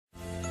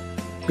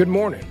Good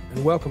morning,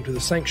 and welcome to the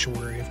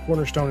sanctuary of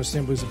Cornerstone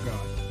Assemblies of God.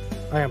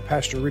 I am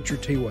Pastor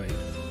Richard T. Wade,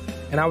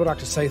 and I would like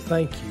to say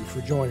thank you for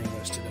joining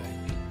us today.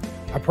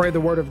 I pray the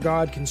Word of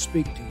God can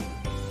speak to you,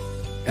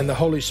 and the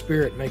Holy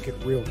Spirit make it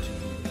real to you.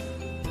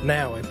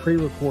 Now, a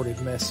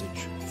pre-recorded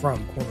message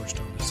from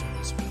Cornerstone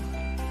Assemblies of God.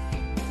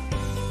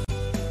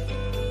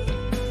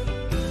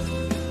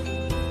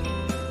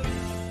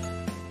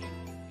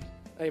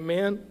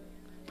 Amen.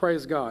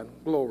 Praise God.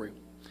 Glory.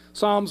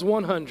 Psalms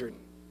 100.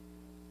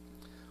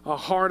 A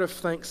heart of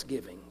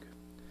thanksgiving.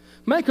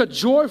 Make a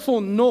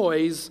joyful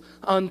noise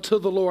unto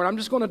the Lord. I'm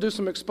just going to do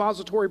some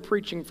expository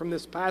preaching from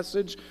this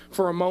passage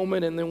for a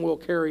moment, and then we'll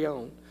carry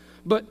on.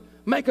 But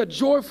make a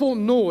joyful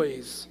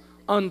noise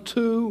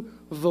unto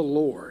the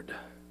Lord,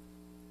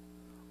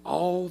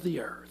 all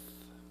the earth.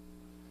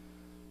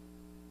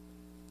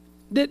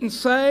 Didn't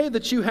say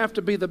that you have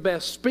to be the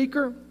best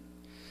speaker.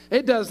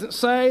 It doesn't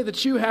say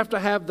that you have to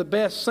have the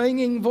best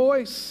singing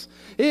voice.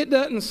 It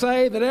doesn't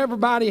say that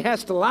everybody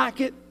has to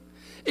like it.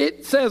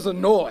 It says a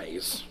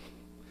noise.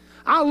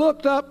 I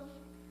looked up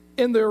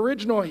in the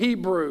original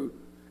Hebrew,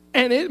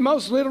 and it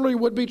most literally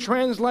would be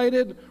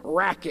translated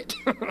racket.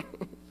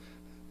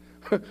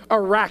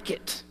 A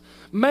racket.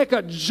 Make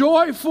a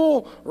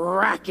joyful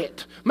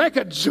racket. Make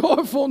a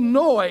joyful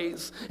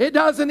noise. It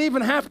doesn't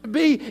even have to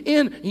be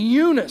in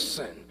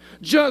unison.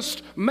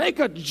 Just make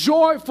a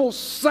joyful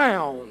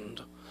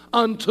sound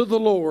unto the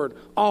Lord,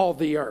 all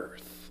the earth.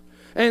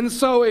 And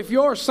so if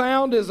your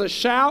sound is a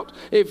shout,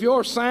 if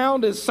your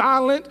sound is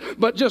silent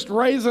but just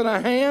raising a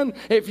hand,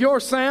 if your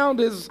sound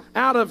is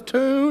out of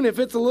tune, if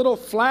it's a little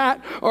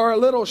flat or a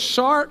little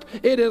sharp,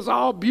 it is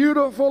all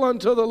beautiful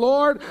unto the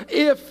Lord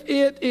if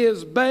it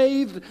is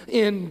bathed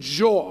in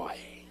joy.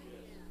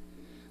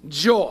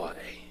 Joy.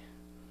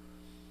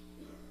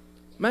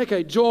 Make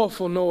a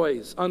joyful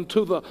noise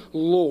unto the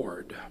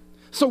Lord.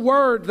 It's a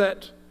word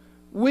that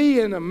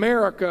we in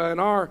America, in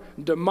our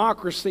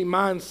democracy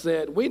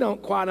mindset, we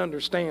don't quite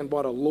understand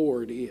what a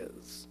Lord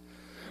is.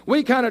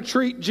 We kind of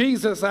treat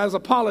Jesus as a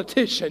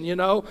politician, you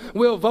know.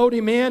 We'll vote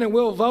him in and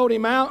we'll vote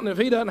him out, and if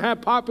he doesn't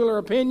have popular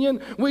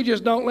opinion, we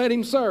just don't let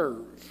him serve.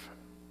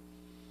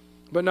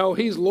 But no,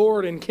 he's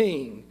Lord and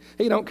King.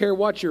 He don't care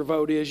what your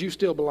vote is, you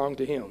still belong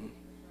to him.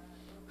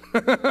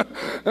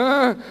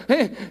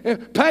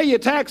 Pay your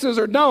taxes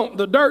or don't,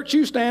 the dirt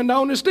you stand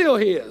on is still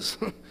his.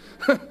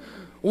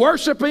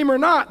 Worship him or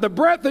not, the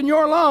breath in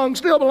your lungs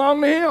still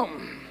belong to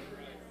him.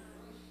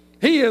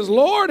 He is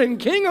Lord and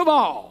King of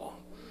all.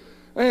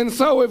 And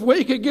so if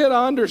we could get an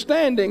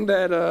understanding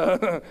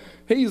that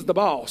he's the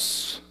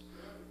boss.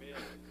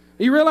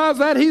 You realize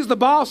that? He's the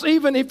boss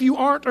even if you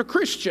aren't a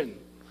Christian.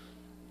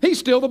 He's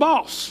still the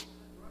boss.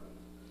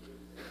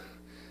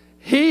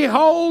 He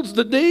holds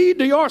the deed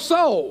to your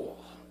soul.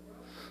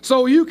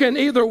 So you can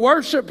either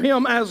worship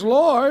him as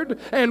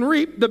Lord and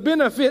reap the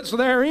benefits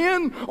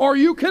therein, or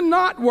you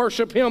cannot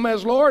worship him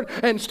as Lord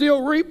and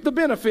still reap the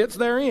benefits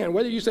therein.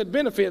 Whether you said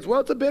benefits,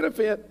 well, it's a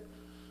benefit.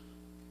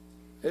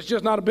 It's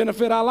just not a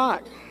benefit I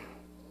like.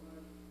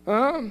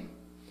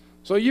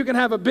 So you can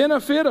have a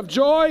benefit of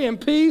joy and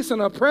peace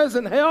and a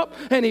present help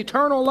and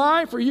eternal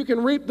life, or you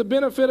can reap the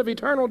benefit of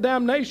eternal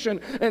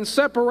damnation and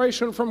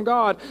separation from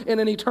God in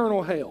an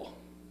eternal hell.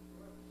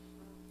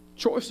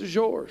 Choice is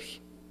yours.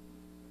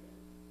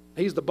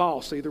 He's the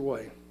boss either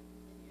way.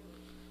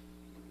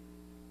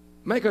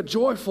 Make a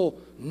joyful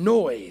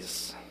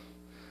noise.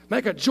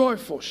 Make a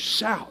joyful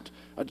shout,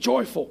 a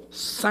joyful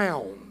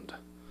sound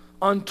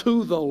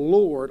unto the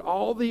Lord,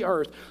 all the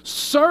earth.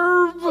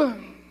 Serve.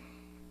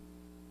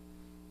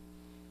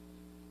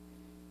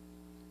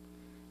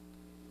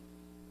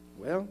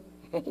 Well,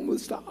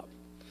 let's stop.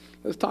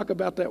 Let's talk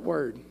about that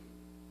word.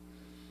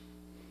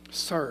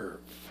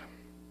 Serve.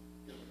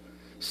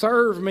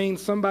 Serve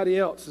means somebody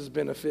else is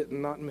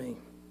benefiting, not me.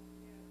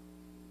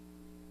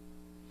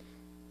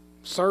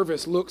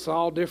 Service looks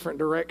all different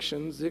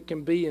directions. It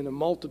can be in a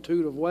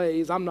multitude of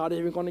ways. I'm not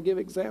even going to give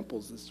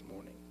examples this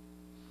morning.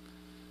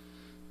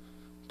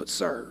 But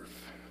serve.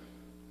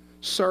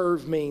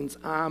 Serve means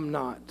I'm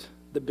not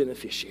the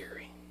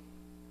beneficiary.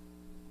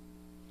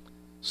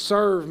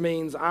 Serve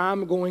means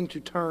I'm going to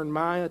turn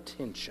my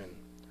attention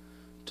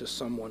to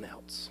someone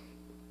else.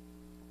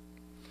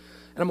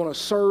 And I'm going to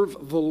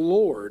serve the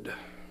Lord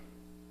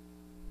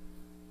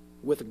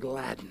with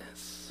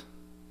gladness.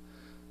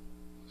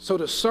 So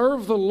to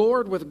serve the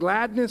Lord with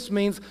gladness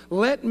means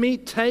let me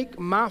take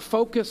my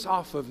focus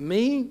off of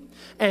me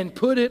and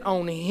put it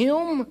on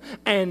him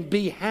and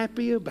be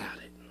happy about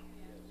it.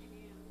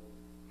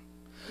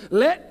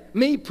 Let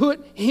me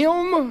put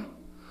him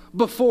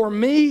before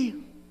me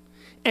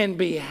and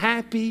be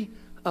happy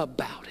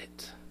about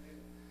it.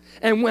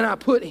 And when I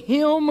put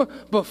him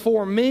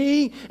before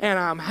me and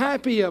I'm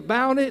happy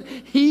about it,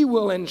 he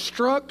will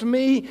instruct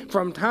me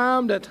from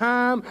time to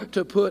time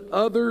to put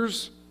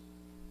others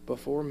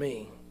before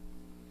me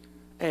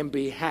and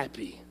be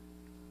happy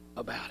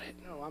about it.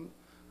 No, I'm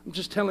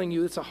just telling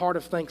you it's a heart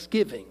of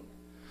thanksgiving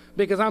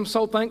because I'm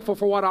so thankful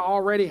for what I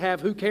already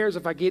have. Who cares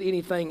if I get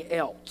anything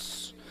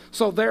else?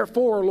 So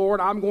therefore, Lord,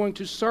 I'm going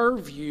to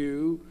serve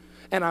you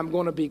and I'm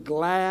going to be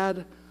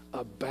glad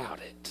about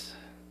it.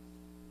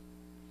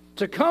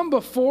 To come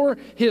before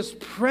his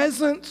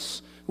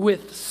presence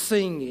with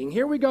singing.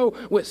 Here we go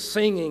with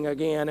singing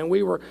again, and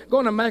we were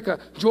going to make a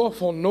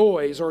joyful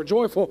noise or a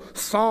joyful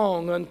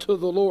song unto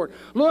the Lord.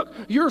 Look,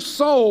 your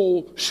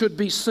soul should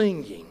be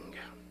singing.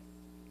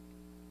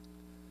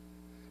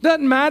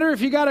 Doesn't matter if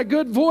you got a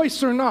good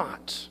voice or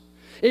not.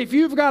 If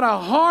you've got a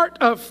heart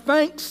of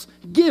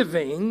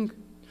thanksgiving,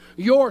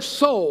 your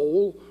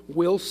soul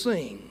will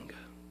sing.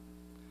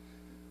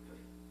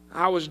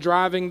 I was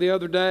driving the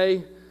other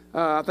day.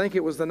 I think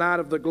it was the night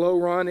of the Glow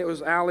Run. It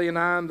was Allie and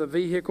I in the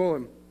vehicle,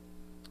 and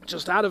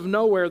just out of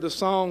nowhere, the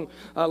song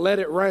Let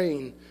It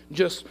Rain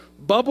just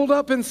bubbled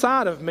up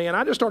inside of me, and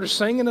I just started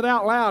singing it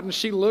out loud, and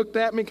she looked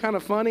at me kind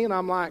of funny, and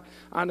I'm like,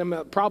 I'm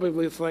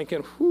probably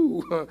thinking,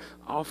 whew,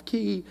 off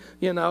key,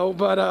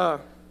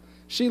 but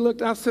she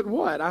looked, I said,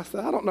 what? I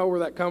said, I don't know where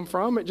that come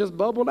from. It just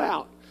bubbled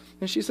out.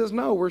 And she says,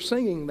 no, we're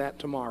singing that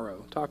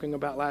tomorrow, talking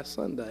about last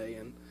Sunday.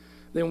 And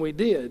then we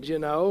did,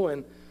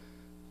 and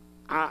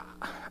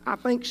I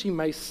think she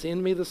may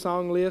send me the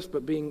song list,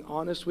 but being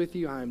honest with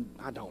you,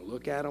 I don't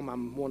look at them.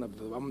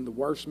 I'm the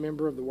worst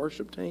member of the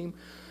worship team.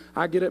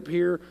 I get up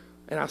here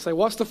and I say,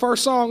 what's the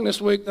first song this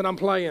week that I'm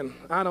playing?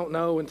 I don't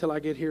know until I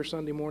get here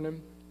Sunday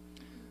morning.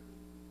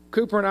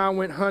 Cooper and I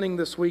went hunting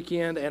this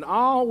weekend, and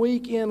all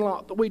weekend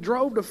long, we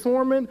drove to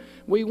Foreman.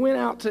 We went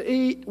out to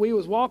eat. We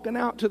was walking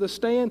out to the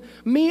stand.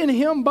 Me and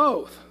him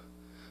both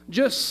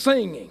just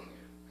singing.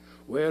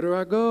 Where do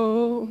I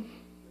go?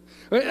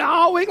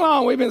 All week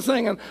long we've been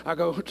singing, I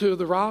go to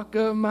the rock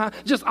of my...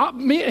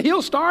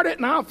 he'll start it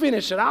and I'll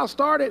finish it. I'll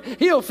start it,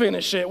 he'll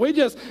finish it. We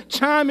just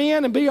chime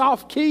in and be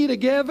off key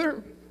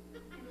together,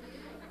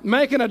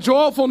 making a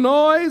joyful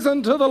noise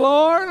unto the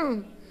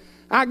Lord.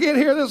 I get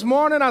here this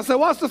morning, I say,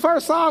 what's the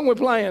first song we're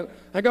playing?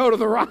 I go to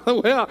the rock.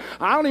 Well,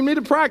 I don't even need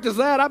to practice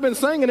that. I've been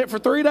singing it for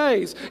 3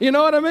 days. You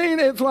know what I mean?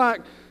 It's like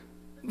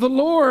the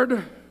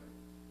Lord...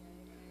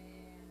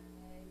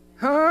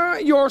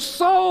 Your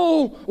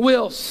soul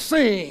will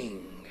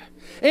sing.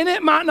 And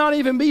it might not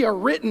even be a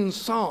written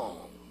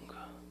song.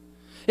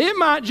 It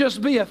might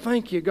just be a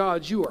thank you,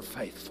 God, you are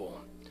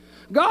faithful.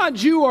 God,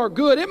 you are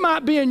good. It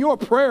might be in your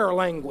prayer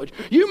language.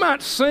 You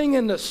might sing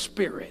in the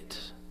Spirit.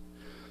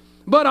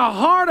 But a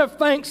heart of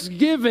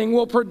thanksgiving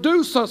will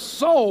produce a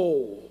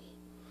soul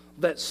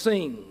that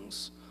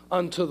sings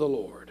unto the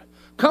Lord.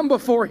 Come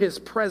before his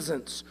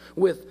presence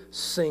with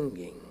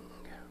singing.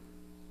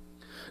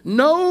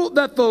 Know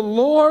that the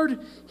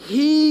Lord,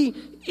 he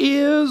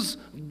is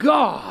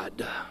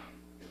God.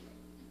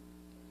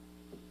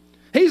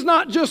 He's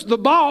not just the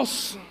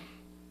boss,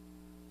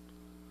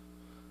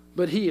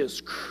 but he is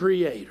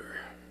creator.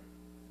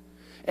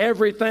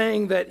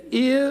 Everything that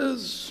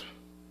is,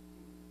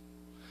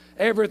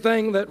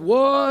 everything that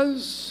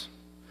was,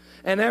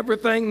 and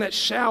everything that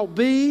shall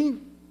be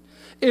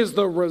is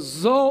the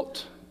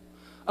result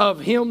of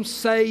him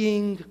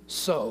saying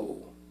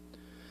so.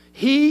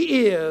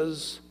 He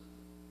is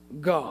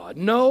God.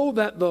 Know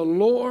that the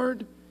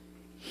Lord,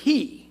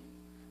 he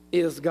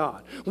is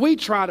God. We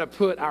try to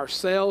put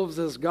ourselves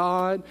as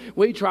God.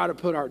 We try to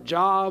put our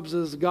jobs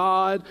as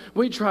God.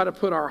 We try to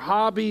put our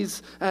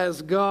hobbies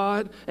as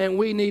God. And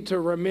we need to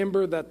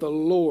remember that the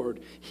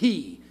Lord,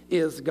 he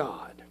is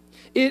God.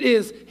 It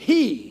is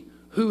he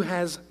who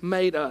has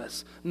made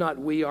us, not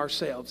we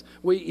ourselves.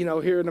 We,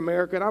 here in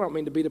America, and I don't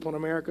mean to beat up on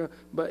America,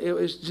 but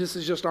it's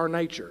just our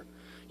nature.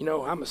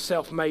 I'm a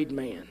self-made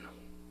man.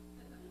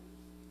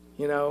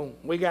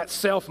 We got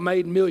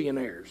self-made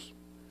millionaires.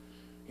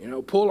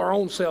 Pull our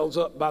own selves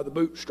up by the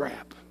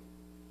bootstrap.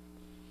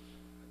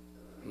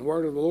 And the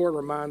word of the Lord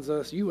reminds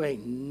us, you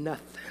ain't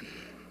nothing.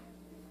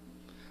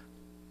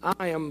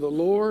 I am the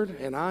Lord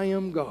and I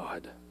am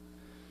God.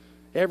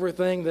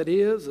 Everything that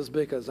is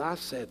because I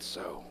said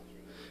so.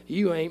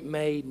 You ain't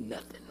made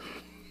nothing.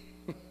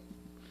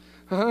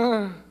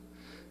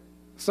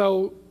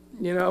 So,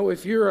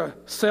 if you're a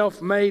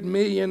self-made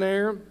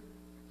millionaire,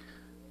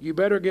 you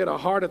better get a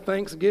heart of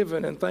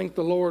thanksgiving and thank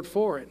the Lord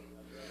for it.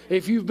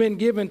 If you've been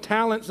given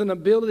talents and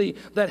ability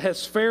that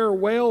has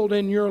farewelled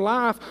in your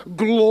life,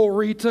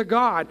 glory to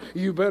God.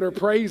 You better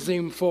praise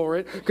him for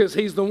it because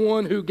he's the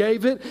one who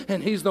gave it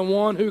and he's the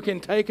one who can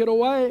take it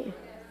away.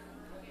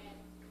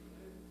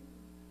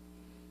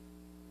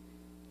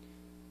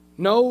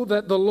 Know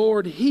that the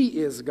Lord,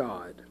 he is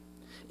God.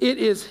 It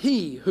is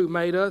he who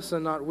made us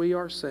and not we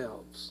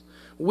ourselves.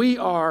 We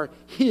are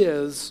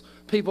his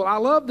people. I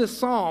love this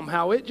psalm,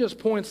 how it just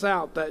points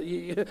out that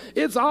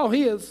it's all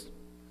his,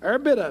 every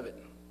bit of it.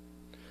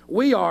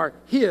 We are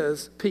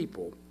his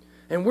people,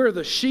 and we're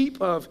the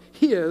sheep of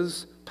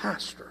his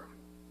pasture.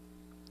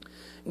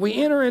 We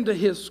enter into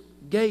his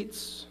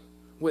gates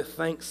with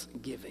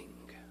thanksgiving.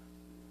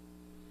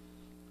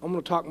 I'm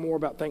going to talk more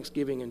about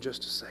thanksgiving in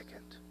just a second.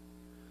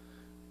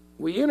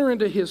 We enter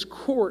into his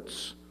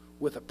courts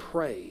with a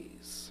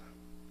praise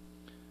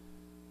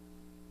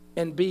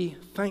and be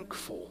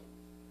thankful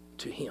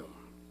to him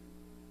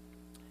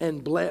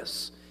and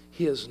bless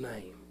his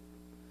name.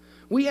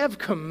 We have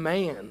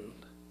command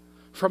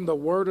from the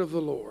word of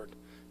the Lord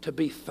to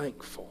be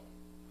thankful.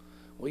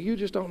 Well, you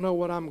just don't know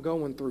what I'm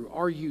going through.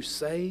 Are you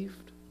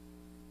saved?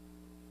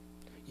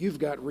 You've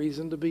got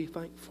reason to be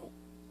thankful.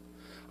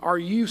 Are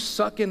you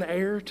sucking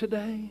air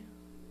today?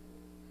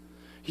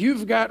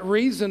 You've got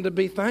reason to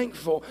be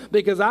thankful,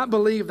 because I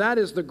believe that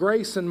is the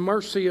grace and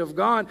mercy of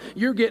God.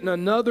 You're getting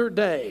another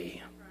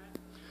day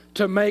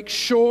to make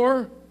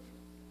sure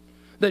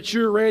that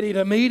you're ready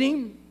to meet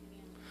Him.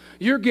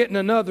 You're getting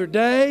another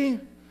day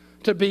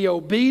to be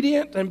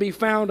obedient and be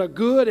found a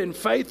good and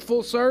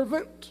faithful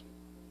servant.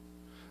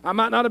 I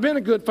might not have been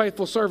a good,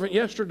 faithful servant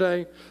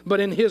yesterday, but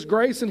in His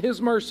grace and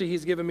His mercy,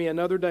 He's given me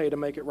another day to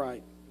make it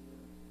right.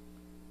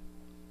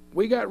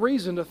 We got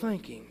reason to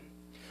thank Him.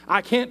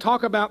 I can't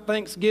talk about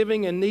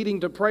Thanksgiving and needing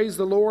to praise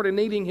the Lord and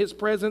needing His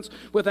presence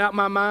without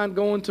my mind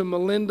going to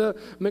Melinda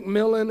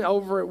McMillan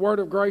over at Word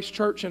of Grace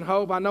Church and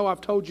Hope. I know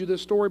I've told you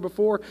this story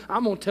before.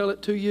 I'm going to tell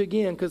it to you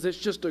again because it's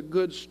just a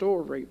good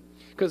story,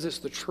 because it's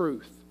the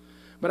truth.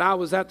 But I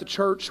was at the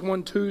church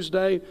one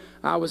Tuesday.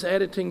 I was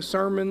editing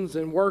sermons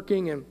and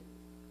working, and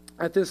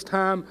at this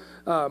time,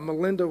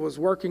 Melinda was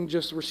working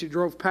just where she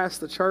drove past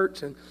the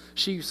church, and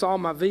she saw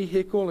my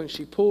vehicle, and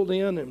she pulled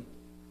in, and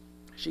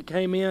she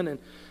came in, and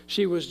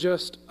she was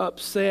just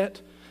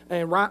upset,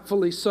 and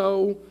rightfully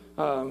so.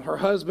 Her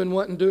husband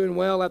wasn't doing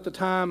well at the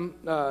time,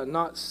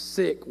 not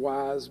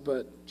sick-wise,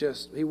 but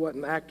just he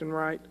wasn't acting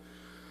right.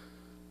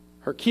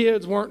 Her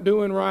kids weren't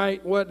doing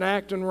right, wasn't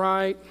acting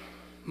right.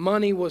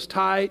 Money was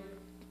tight.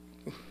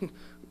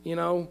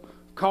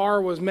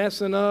 Car was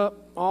messing up.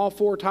 All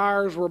 4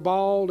 tires were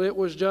bald. It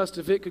was just,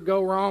 if it could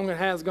go wrong, it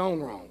has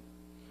gone wrong.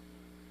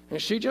 And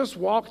she just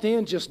walked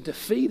in just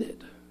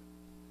defeated.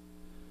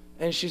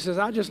 And she says,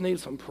 I just need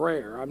some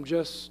prayer. I'm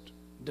just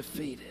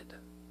defeated.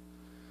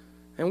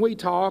 And we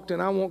talked,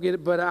 and I won't get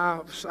it, but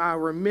I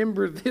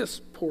remember this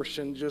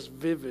portion just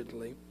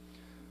vividly.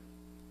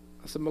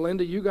 I said,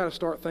 Melinda, you got to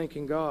start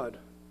thanking God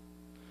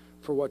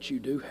for what you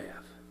do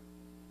have.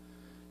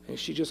 And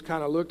she just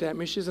kind of looked at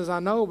me. She says, I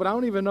know, but I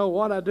don't even know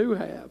what I do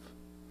have.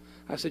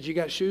 I said, you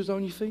got shoes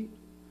on your feet?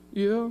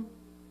 Yeah.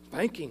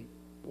 Thank Him.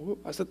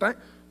 I said,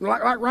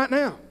 like right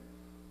now.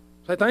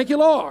 Say, thank you,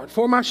 Lord,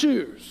 for my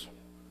shoes.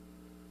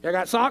 You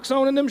got socks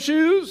on in them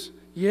shoes?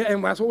 Yeah,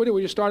 and that's what we did.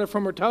 We just started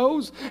from her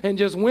toes and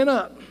just went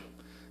up.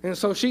 And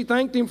so she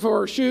thanked Him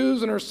for her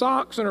shoes and her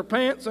socks and her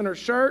pants and her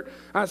shirt.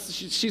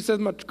 She said,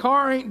 my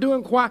car ain't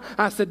doing quite.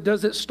 I said,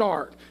 does it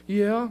start?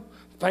 Yeah.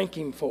 Thank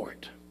Him for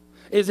it.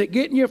 Is it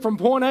getting you from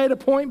point A to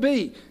point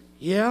B?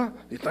 Yeah.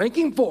 Thank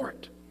Him for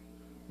it.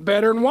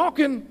 Better than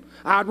walking.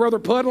 I'd rather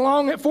put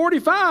along at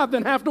 45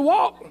 than have to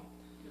walk.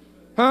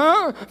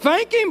 Huh?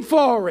 Thank Him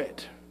for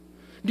it.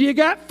 Do you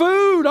got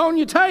food on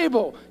your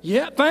table?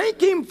 Yeah,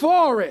 thank Him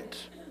for it.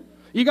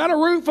 You got a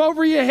roof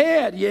over your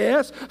head?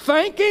 Yes,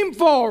 thank Him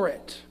for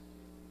it.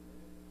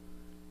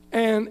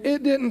 And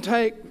it didn't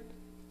take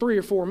 3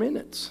 or 4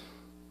 minutes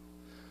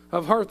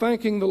of her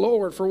thanking the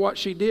Lord for what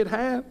she did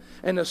have,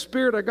 and the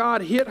Spirit of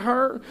God hit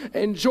her,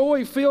 and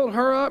joy filled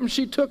her up, and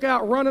she took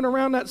out running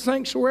around that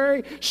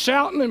sanctuary,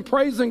 shouting and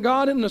praising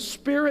God in the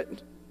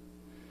Spirit.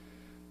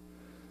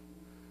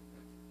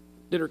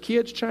 Did her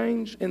kids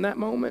change in that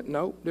moment?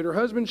 Nope. Did her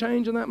husband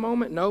change in that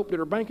moment? Nope. Did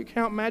her bank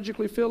account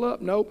magically fill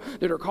up? Nope.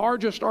 Did her car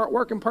just start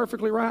working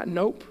perfectly right?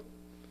 Nope.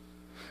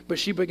 But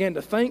she began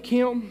to thank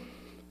Him.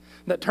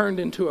 That turned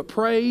into a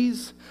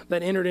praise,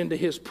 that entered into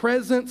His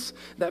presence,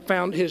 that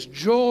found His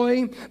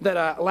joy,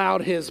 that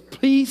allowed His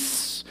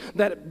peace,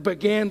 that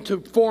began to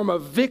form a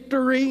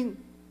victory.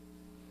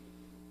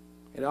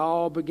 It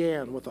all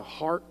began with a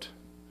heart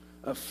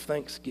of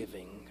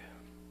thanksgiving.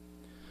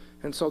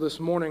 And so this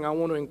morning I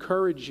want to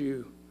encourage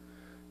you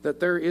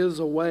that there is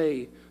a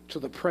way to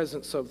the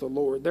presence of the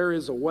Lord. There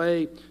is a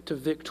way to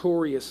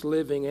victorious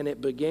living, and it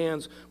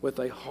begins with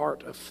a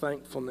heart of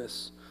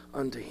thankfulness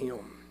unto Him.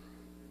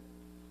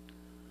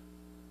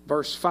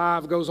 Verse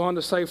 5 goes on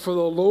to say, for the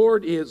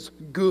Lord is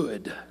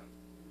good.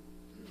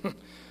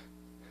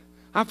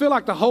 I feel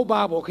like the whole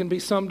Bible can be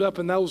summed up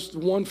in those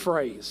one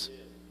phrase.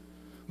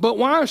 But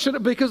why should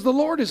it? Because the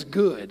Lord is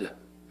good.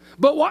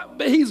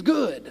 But He's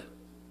good.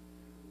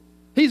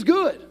 He's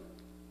good.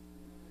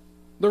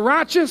 The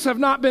righteous have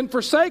not been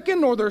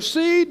forsaken, nor their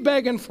seed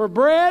begging for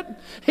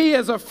bread. He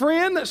is a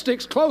friend that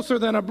sticks closer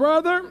than a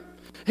brother.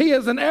 He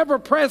is an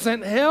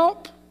ever-present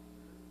help.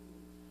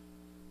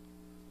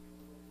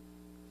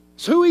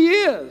 It's who He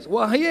is.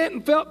 Well, He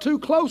hadn't felt too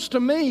close to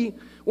me.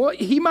 Well,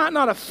 He might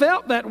not have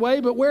felt that way,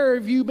 but where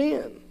have you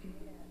been?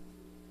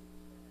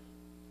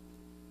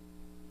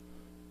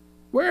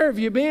 Where have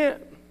you been?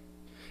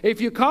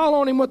 If you call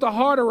on Him with a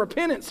heart of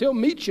repentance, He'll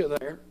meet you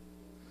there.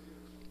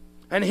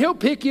 And He'll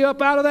pick you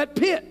up out of that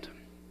pit.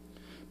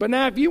 But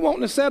now if you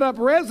want to set up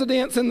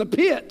residence in the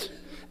pit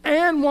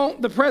and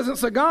want the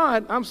presence of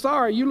God, I'm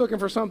sorry, you're looking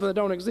for something that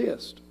don't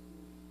exist.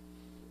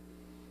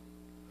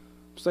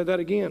 Say that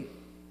again.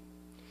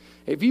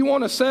 If you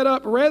want to set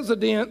up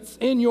residence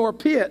in your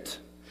pit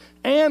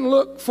and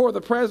look for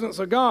the presence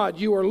of God,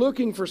 you are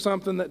looking for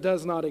something that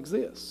does not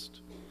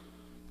exist.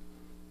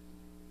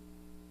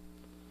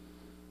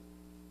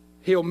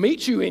 He'll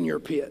meet you in your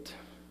pit.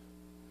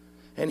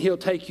 And He'll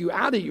take you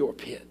out of your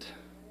pit.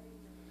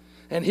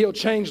 And He'll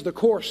change the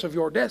course of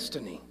your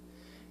destiny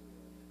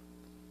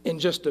in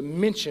just a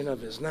mention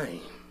of His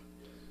name.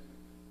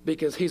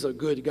 Because He's a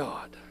good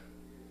God.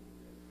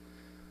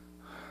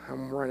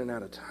 I'm running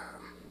out of time.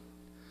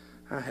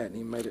 I hadn't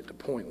even made it to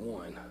point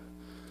 1.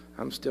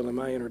 I'm still in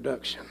my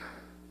introduction.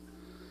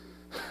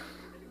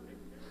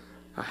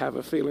 I have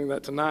a feeling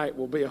that tonight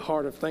will be a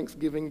Heart of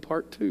Thanksgiving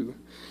part 2.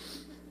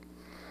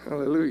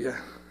 Hallelujah.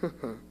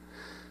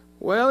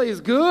 Well, He's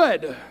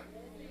good.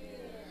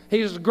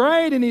 He's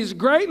great and He's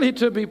greatly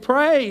to be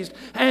praised.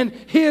 And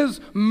His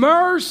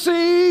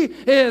mercy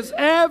is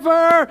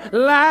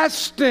everlasting.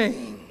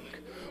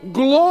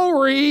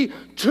 Glory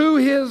to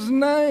His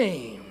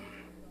name.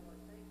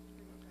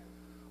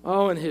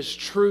 Oh, and His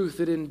truth,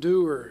 it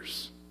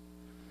endures.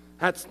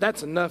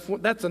 That's enough.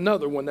 That's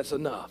another one that's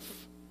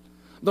enough.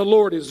 The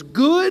Lord is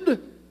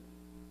good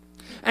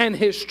and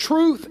His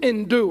truth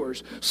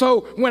endures.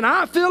 So when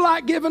I feel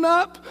like giving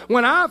up,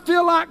 when I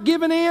feel like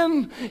giving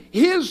in,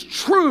 His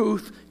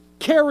truth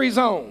carries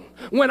on.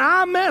 When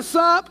I mess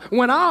up,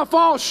 when I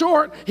fall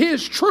short,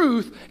 His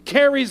truth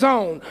carries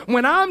on.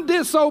 When I'm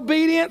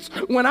disobedient,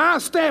 when I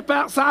step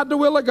outside the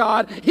will of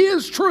God,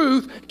 His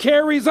truth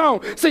carries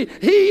on. See,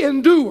 He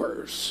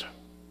endures.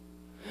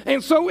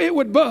 And so it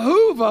would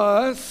behoove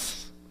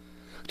us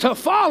to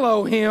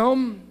follow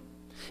Him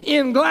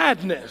in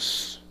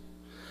gladness.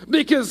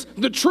 Because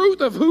the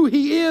truth of who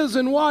He is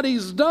and what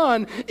He's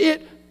done,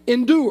 it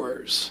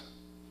endures.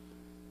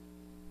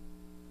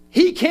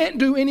 He can't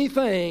do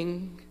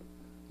anything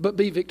but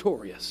be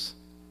victorious.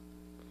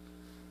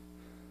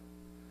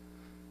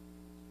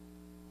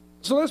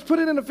 So let's put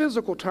it in a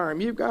physical term.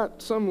 You've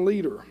got some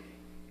leader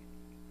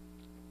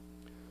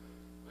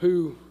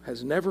who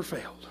has never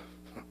failed.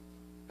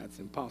 That's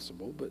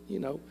impossible, but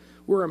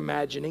we're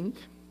imagining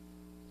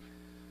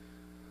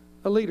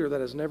a leader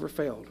that has never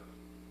failed.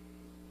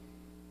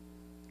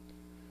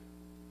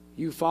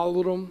 You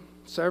followed them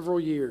several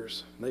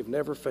years. They've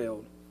never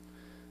failed.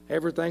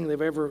 Everything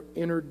they've ever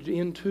entered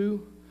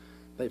into,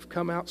 they've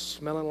come out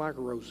smelling like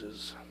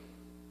roses.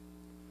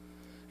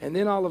 And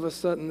then all of a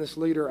sudden this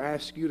leader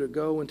asks you to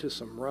go into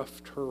some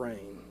rough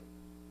terrain.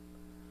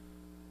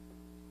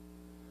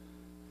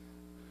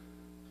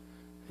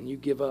 And you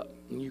give up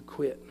and you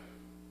quit.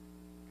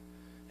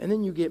 And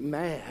then you get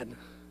mad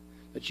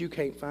that you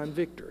can't find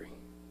victory.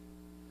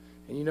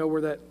 And you know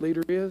where that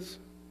leader is?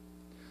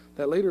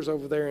 That leader's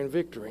over there in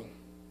victory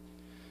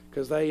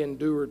because they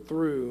endured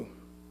through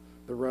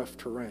the rough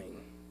terrain.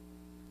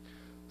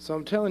 So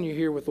I'm telling you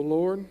here with the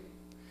Lord,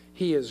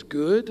 He is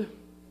good,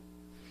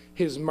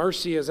 His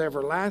mercy is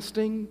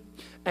everlasting,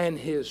 and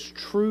His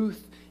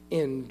truth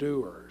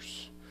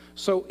endures.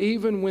 So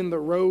even when the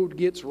road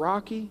gets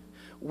rocky,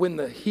 when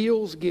the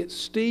hills get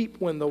steep,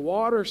 when the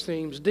water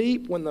seems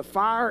deep, when the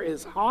fire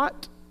is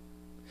hot,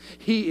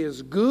 He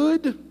is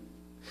good,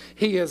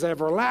 He is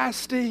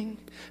everlasting,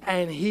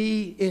 and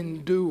He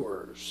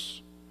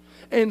endures.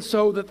 And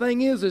so the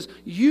thing is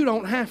you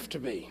don't have to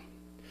be.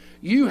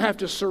 You have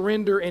to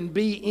surrender and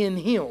be in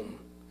Him.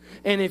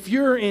 And if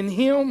you're in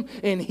Him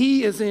and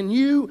He is in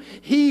you,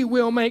 He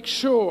will make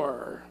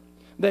sure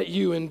that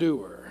you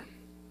endure.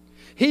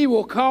 He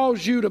will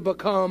cause you to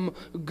become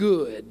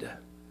good.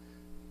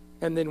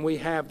 And then we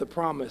have the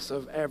promise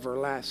of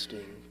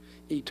everlasting,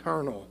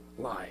 eternal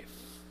life.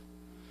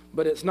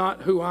 But it's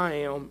not who I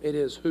am, it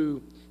is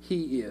who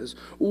He is.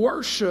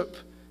 Worship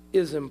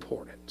is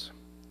important.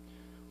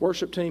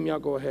 Worship team, y'all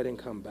go ahead and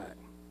come back.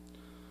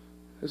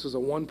 This is a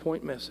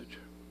one-point message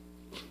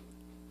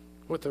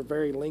with a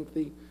very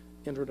lengthy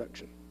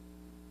introduction.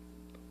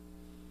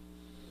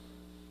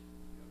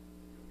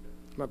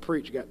 My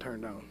preach got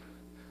turned on.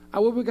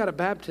 We got a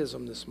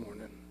baptism this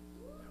morning.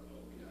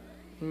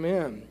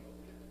 Amen.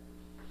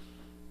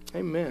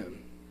 Amen.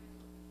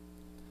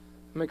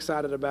 I'm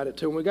excited about it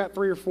too. And we got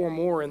 3 or 4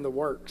 more in the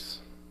works.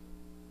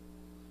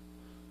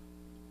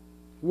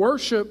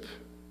 Worship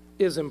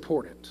is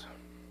important.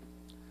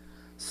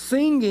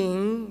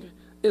 Singing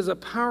is a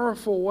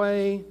powerful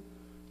way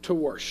to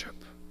worship.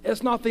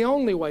 It's not the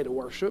only way to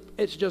worship.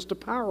 It's just a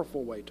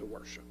powerful way to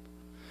worship.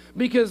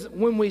 Because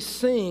when we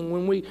sing,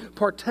 when we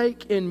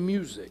partake in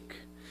music,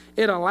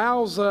 it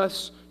allows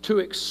us to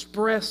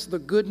express the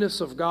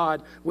goodness of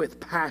God with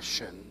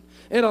passion.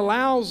 It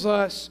allows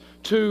us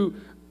to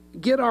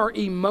get our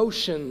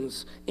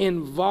emotions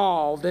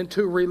involved and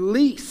to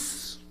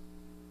release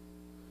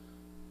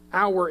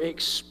our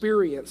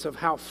experience of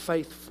how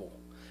faithful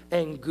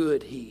and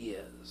good He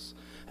is.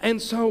 And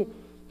so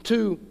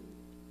to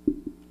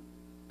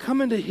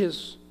come into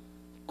His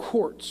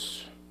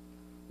courts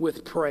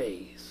with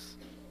praise,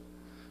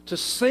 to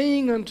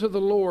sing unto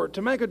the Lord,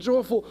 to make a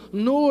joyful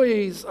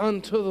noise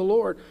unto the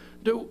Lord.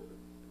 Do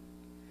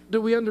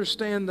we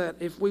understand that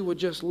if we would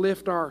just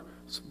lift our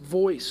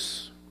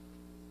voice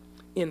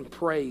in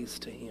praise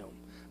to Him,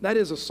 that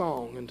is a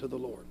song unto the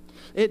Lord.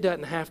 It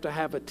doesn't have to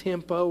have a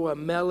tempo, a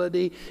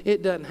melody.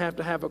 It doesn't have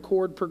to have a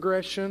chord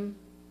progression.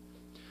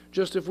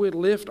 Just if we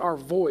lift our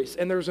voice,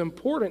 and there's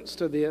importance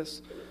to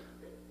this.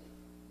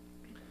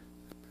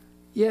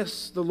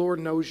 Yes, the Lord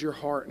knows your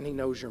heart and He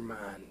knows your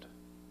mind.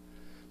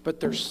 But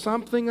there's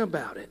something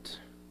about it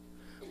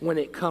when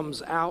it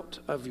comes out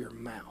of your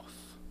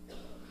mouth.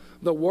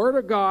 The Word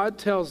of God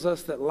tells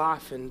us that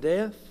life and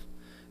death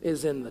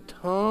is in the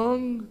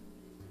tongue.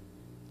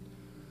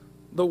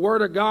 The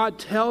Word of God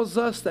tells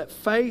us that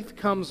faith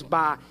comes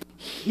by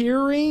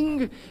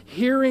hearing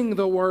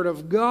the Word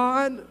of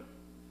God.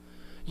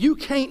 You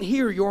can't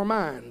hear your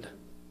mind.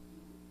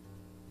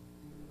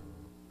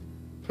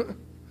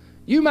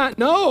 You might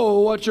know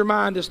what your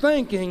mind is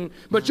thinking,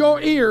 but your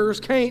ears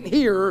can't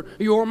hear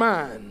your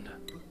mind.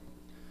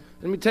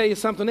 Let me tell you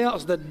something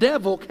else. The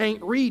devil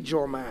can't read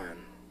your mind.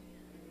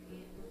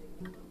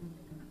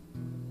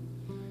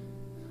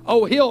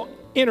 Oh, he'll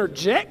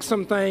interject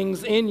some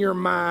things in your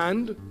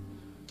mind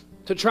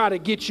to try to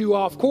get you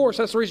off course.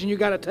 That's the reason you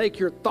got to take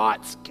your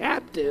thoughts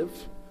captive,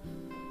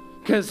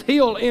 because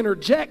he'll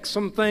interject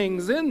some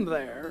things in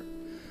there,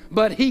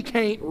 but he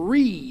can't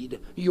read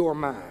your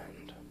mind.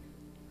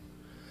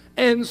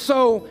 And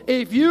so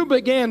if you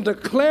begin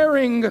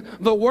declaring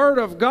the Word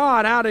of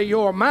God out of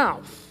your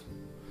mouth,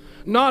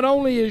 not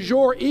only is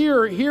your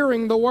ear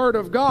hearing the Word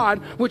of God,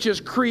 which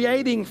is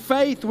creating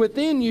faith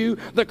within you,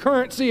 the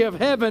currency of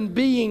heaven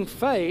being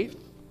faith,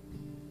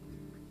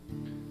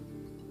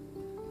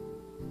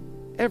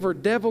 every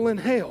devil in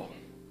hell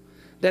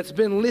that's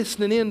been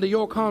listening into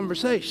your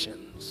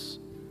conversations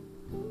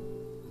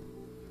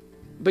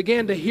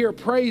began to hear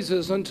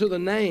praises unto the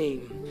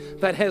name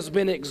that has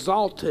been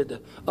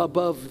exalted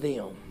above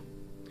them.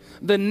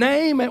 The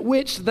name at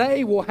which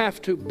they will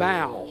have to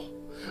bow.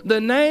 The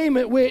name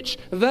at which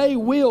they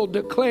will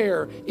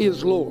declare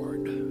is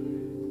Lord.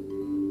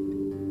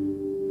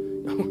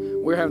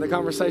 We were having a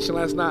conversation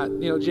last night.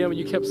 Jim,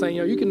 you kept saying,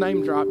 you can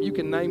name drop.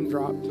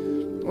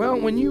 Well,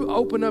 when you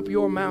open up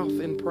your mouth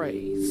in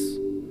praise,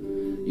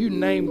 you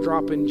name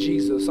dropping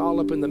Jesus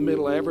all up in the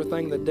middle of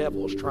everything the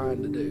devil's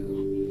trying to do.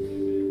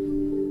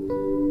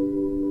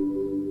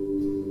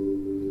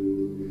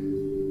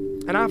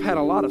 And I've had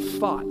a lot of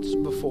thoughts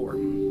before.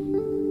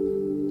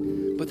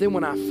 But then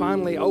when I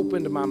finally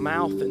opened my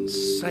mouth and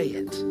say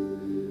it,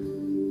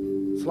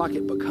 it's like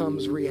it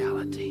becomes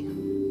reality.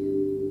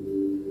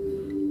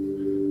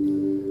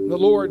 The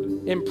Lord,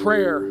 in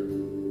prayer,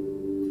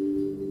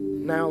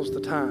 now's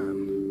the time.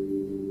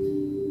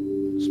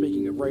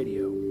 Speaking of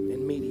radio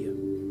and media,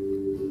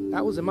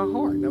 that was in my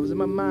heart, that was in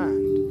my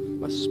mind,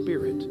 my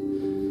spirit.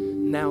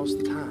 Now's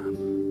the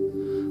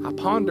time. I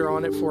ponder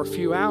on it for a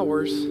few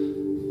hours,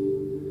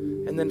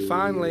 and then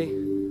finally,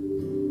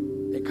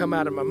 it come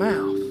out of my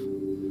mouth.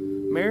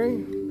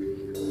 Mary,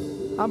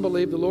 I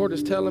believe the Lord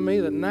is telling me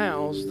that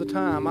now's the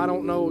time. I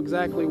don't know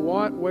exactly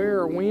what, where,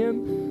 or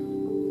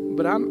when,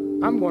 but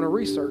I'm going to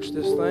research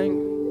this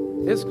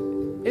thing.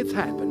 It's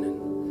happening.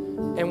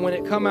 And when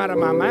it come out of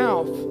my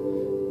mouth,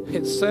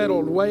 it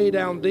settled way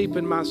down deep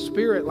in my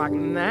spirit, like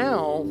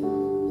now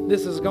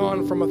this has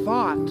gone from a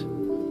thought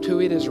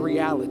to it is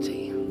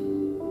reality.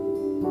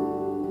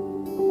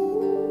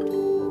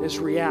 It's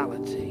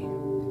reality.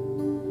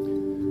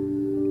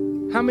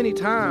 How many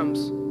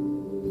times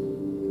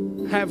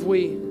have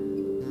we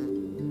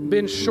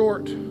been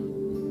short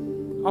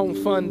on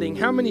funding?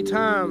 How many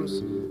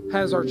times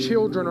has our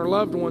children or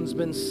loved ones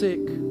been sick?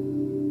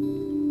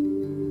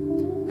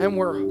 And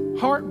we're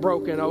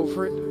heartbroken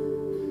over it.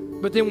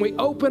 But then we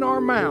open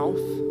our mouth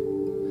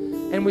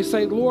and we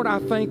say, Lord, I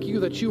thank you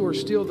that you are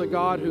still the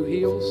God who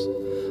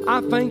heals.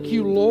 I thank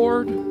you,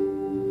 Lord,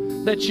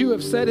 that you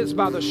have said it's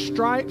by the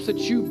stripes that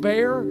you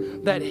bear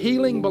that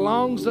healing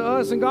belongs to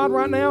us. And God,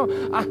 right now,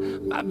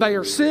 they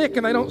are sick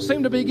and they don't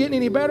seem to be getting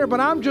any better, but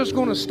I'm just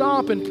going to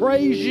stop and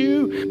praise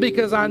you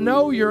because I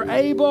know you're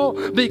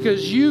able,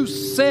 because you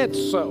said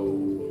so.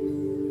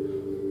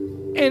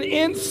 And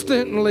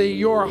instantly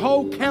your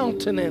whole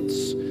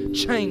countenance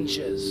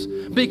changes,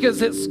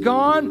 because it's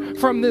gone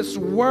from this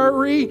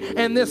worry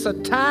and this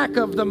attack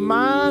of the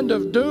mind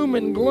of doom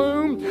and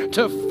gloom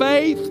to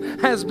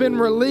faith has been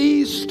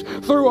released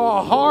through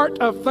a heart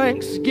of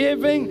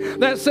thanksgiving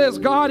that says,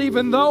 God,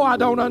 even though I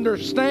don't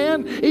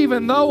understand,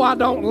 even though I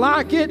don't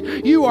like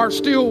it, you are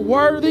still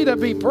worthy to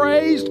be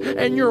praised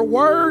and your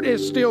word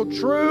is still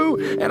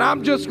true, and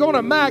I'm just going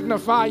to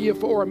magnify you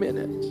for a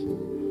minute.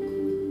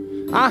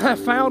 I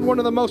have found one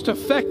of the most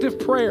effective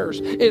prayers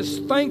is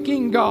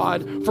thanking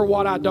God for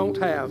what I don't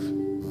have.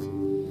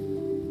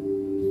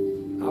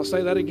 I'll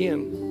say that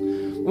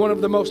again. One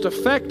of the most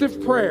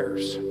effective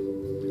prayers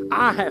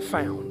I have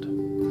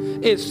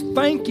found is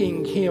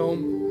thanking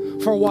Him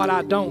for what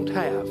I don't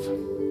have.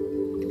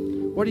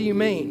 What do you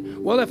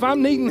mean? Well, if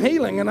I'm needing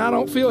healing and I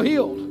don't feel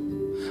healed,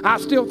 I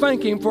still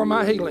thank Him for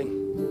my healing.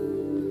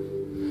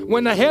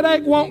 When the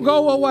headache won't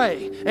go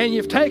away and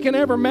you've taken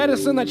every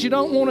medicine that you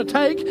don't want to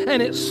take and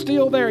it's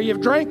still there.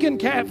 You've drank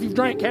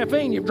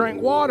caffeine, you've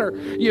drank water,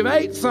 you've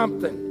ate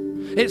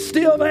something. It's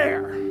still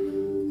there.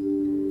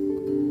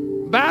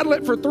 Battle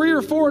it for 3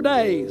 or 4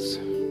 days.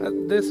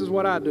 This is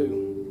what I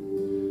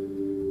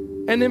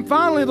do. And then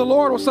finally the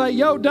Lord will say,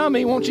 yo,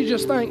 dummy, won't you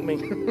just thank me?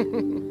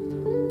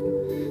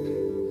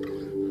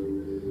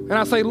 And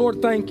I say,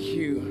 Lord, thank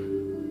you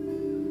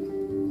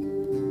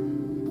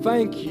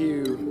thank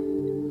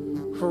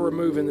you for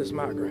removing this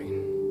migraine.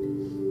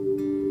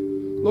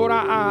 Lord,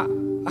 I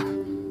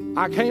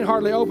can't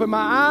hardly open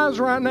my eyes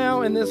right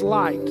now in this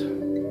light.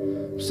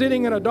 I'm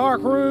sitting in a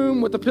dark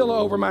room with a pillow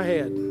over my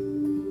head.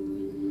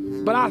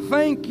 But I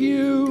thank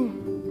you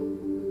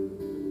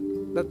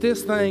that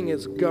this thing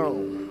is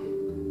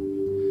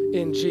gone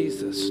in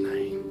Jesus'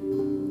 name.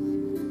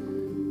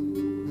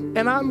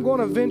 And I'm going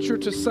to venture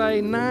to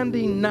say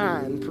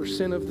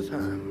 99% of the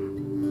time,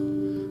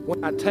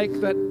 when I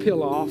take that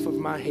pillow off of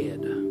my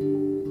head,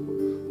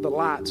 the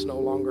lights no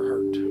longer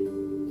hurt.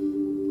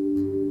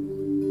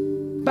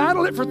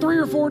 Battle it for 3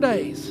 or 4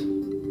 days,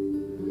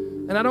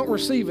 and I don't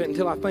receive it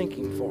until I thank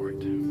Him for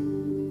it.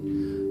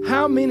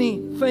 How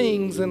many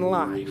things in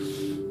life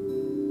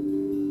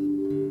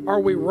are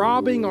we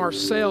robbing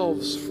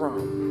ourselves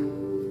from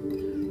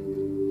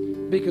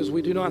because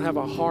we do not have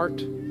a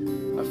heart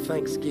of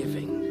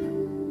thanksgiving?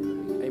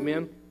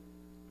 Amen.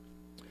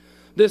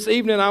 This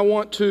evening I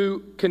want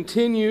to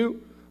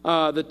continue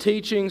the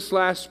teaching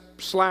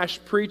slash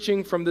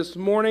preaching from this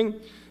morning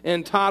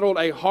entitled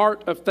A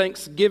Heart of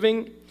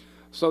Thanksgiving.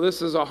 So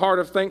this is a Heart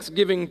of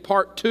Thanksgiving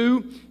part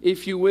 2,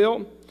 if you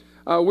will.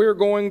 We're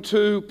going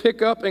to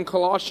pick up in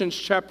Colossians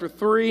chapter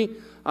 3.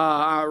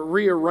 I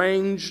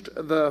rearranged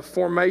the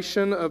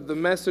formation of the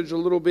message a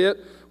little bit,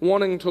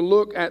 wanting to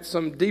look at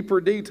some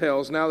deeper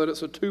details. Now that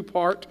it's a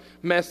 2-part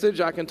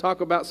message, I can talk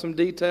about some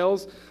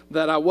details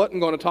that I wasn't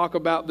going to talk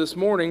about this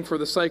morning for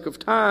the sake of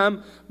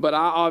time, but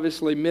I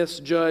obviously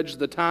misjudged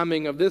the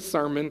timing of this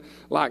sermon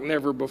like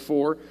never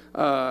before.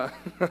 I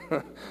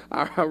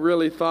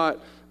really thought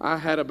I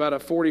had about a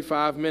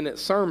 45-minute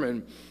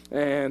sermon,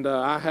 and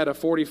I had a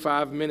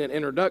 45-minute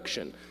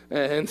introduction.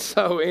 And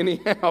so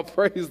anyhow,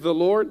 praise the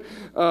Lord.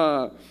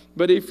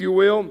 But if you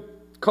will,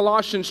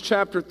 Colossians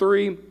chapter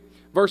 3,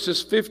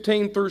 verses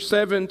 15 through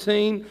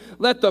 17,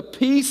 let the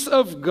peace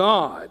of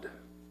God,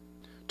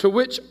 to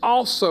which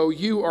also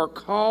you are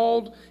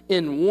called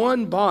in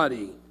one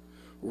body,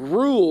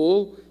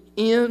 rule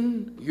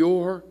in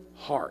your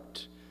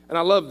heart. And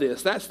I love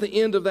this. That's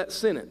the end of that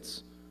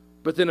sentence.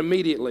 But then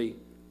immediately,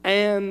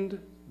 and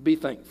be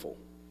thankful.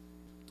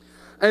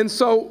 And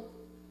so,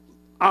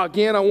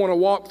 again, I want to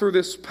walk through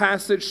this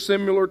passage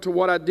similar to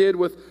what I did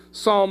with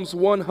Psalms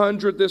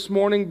 100 this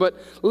morning. But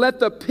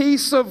let the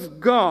peace of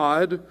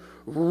God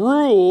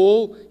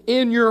rule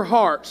in your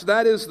hearts.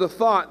 That is the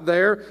thought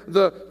there.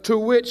 The to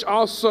which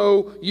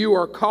also you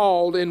are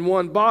called in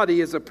one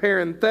body is a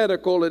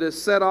parenthetical. It is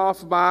set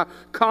off by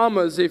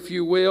commas, if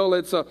you will.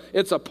 It's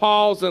a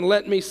pause, and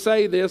let me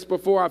say this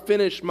before I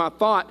finish my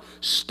thought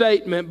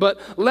statement. But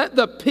let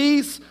the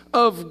peace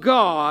of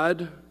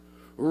God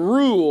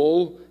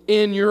rule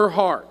in your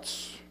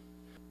hearts.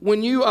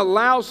 When you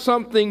allow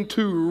something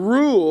to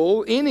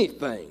rule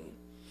anything,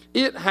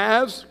 it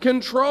has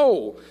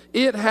control.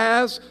 It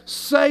has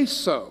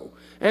say-so.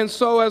 And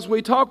so as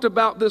we talked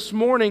about this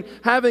morning,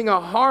 having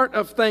a heart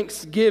of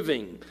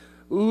thanksgiving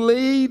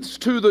leads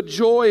to the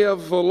joy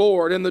of the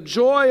Lord. And the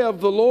joy of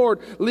the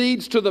Lord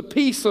leads to the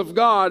peace of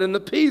God. And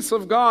the peace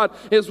of God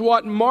is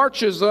what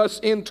marches us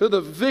into the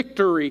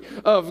victory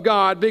of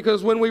God.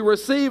 Because when we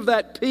receive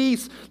that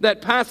peace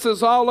that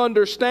passes all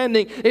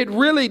understanding, it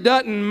really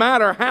doesn't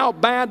matter how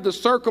bad the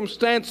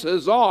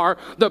circumstances are.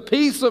 The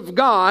peace of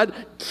God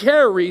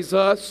carries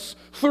us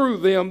through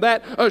them.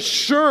 That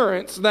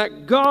assurance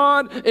that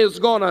God is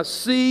going to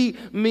see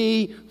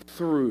me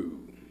through.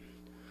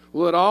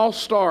 Well, it all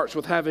starts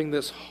with having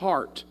this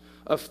heart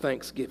of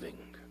thanksgiving.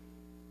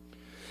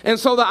 And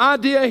so the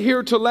idea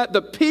here to let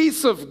the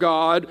peace of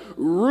God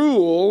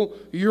rule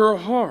your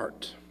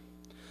heart.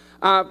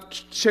 I've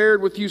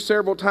shared with you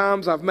several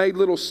times, I've made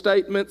little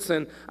statements,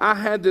 and I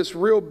had this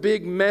real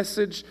big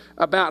message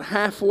about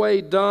halfway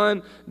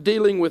done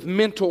dealing with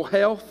mental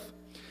health.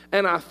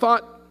 And I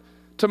thought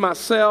to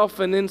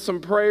myself and in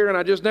some prayer, and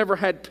I just never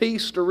had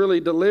peace to really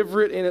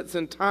deliver it in its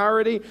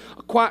entirety.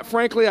 Quite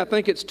frankly, I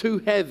think it's too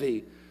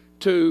heavy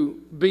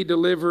to be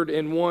delivered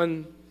in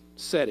one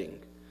setting.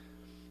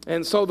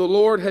 And so the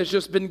Lord has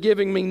just been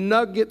giving me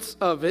nuggets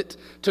of it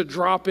to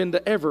drop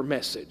into every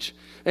message.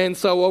 And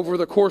so over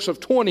the course of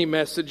 20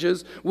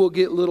 messages, we'll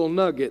get little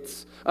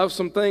nuggets of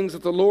some things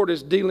that the Lord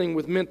is dealing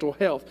with mental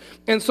health.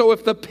 And so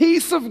if the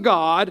peace of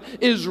God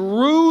is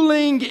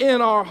ruling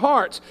in our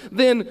hearts,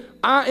 then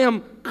I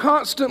am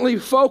constantly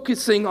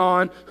focusing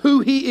on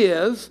who He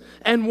is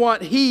and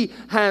what He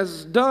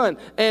has done.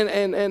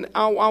 And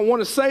I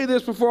want to say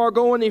this before I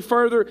go any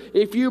further.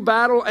 If you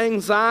battle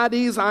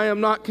anxieties, I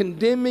am not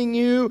condemning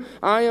you.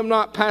 I am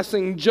not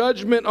passing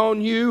judgment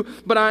on you.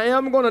 But I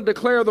am going to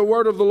declare the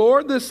word of the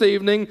Lord this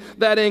evening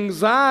that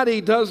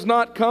anxiety does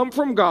not come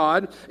from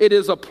God. It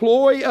is a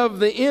ploy of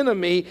the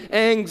enemy.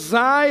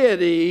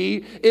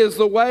 Anxiety is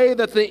the way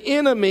that the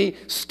enemy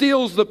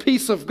steals the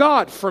peace of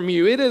God from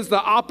you. It is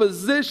the opposite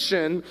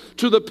opposition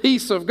to the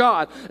peace of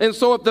God. And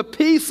so if the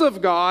peace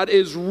of God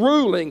is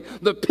ruling,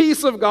 the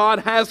peace of God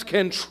has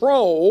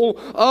control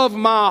of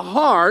my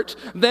heart,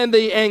 then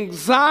the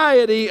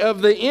anxiety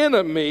of the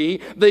enemy,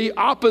 the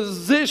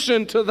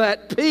opposition to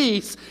that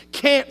peace,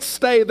 can't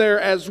stay there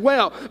as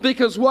well.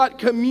 Because what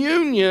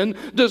communion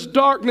does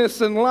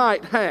darkness and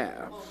light have?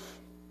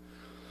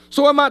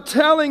 So am I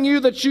telling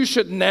you that you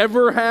should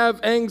never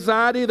have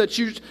anxiety?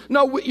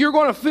 No, you're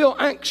going to feel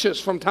anxious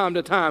from time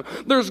to time.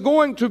 There's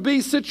going to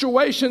be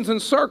situations and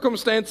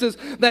circumstances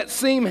that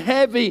seem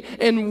heavy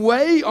and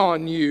weigh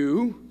on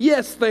you.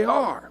 Yes, they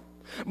are.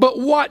 But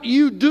what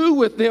you do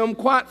with them,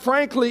 quite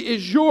frankly,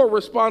 is your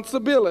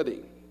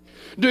responsibility.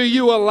 Do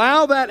you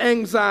allow that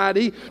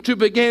anxiety to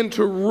begin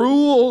to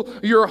rule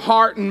your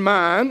heart and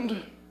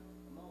mind?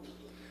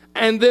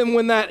 And then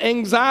when that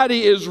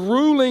anxiety is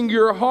ruling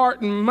your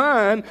heart and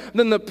mind,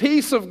 then the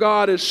peace of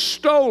God is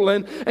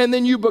stolen, and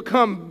then you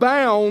become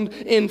bound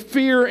in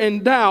fear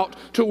and doubt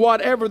to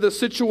whatever the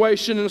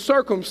situation and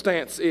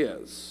circumstance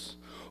is.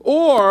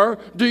 Or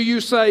do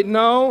you say,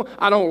 no,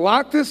 I don't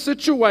like this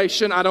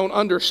situation. I don't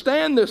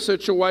understand this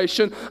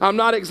situation. I'm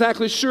not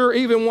exactly sure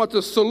even what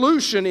the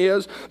solution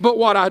is. But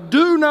what I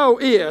do know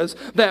is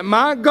that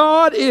my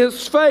God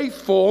is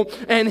faithful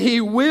and He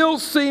will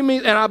see me.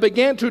 And I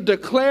began to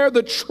declare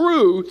the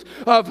truth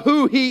of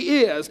who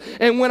He is.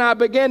 And when I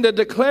began to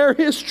declare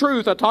His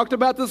truth, I talked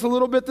about this a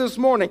little bit this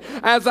morning.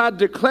 As I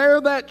declare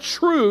that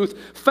truth,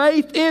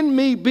 faith in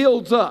me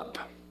builds up.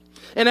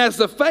 And as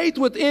the faith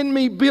within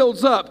me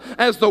builds up,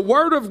 as the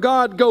Word of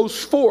God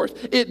goes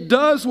forth, it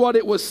does what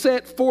it was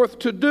set forth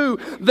to do.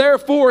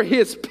 Therefore,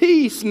 His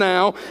peace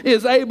now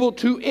is able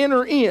to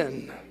enter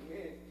in.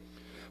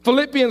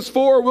 Philippians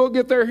 4, we'll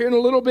get there here in a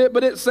little bit,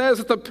 but it says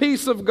that the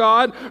peace of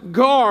God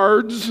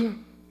guards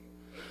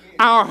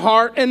our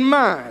heart and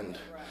mind.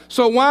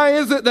 So why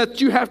is it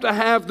that you have to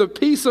have the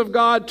peace of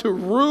God to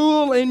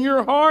rule in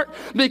your heart?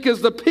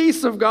 Because the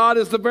peace of God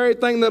is the very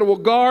thing that will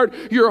guard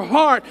your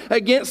heart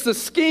against the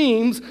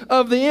schemes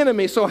of the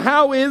enemy. So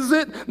how is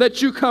it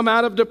that you come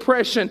out of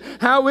depression?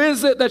 How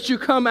is it that you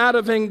come out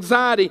of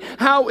anxiety?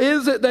 How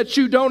is it that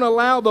you don't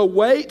allow the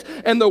weight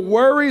and the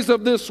worries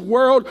of this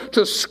world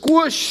to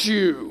squish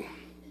you?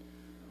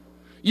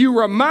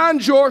 You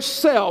remind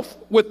yourself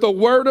with the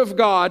Word of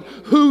God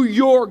who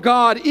your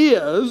God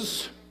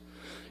is.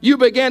 You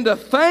begin to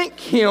thank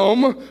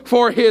Him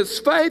for His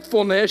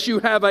faithfulness. You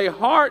have a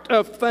heart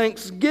of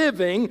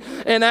thanksgiving.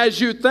 And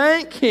as you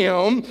thank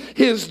Him,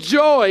 His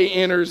joy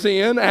enters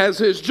in. As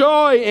His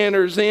joy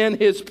enters in,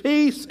 His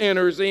peace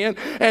enters in.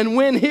 And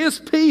when His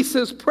peace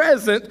is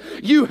present,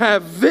 you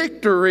have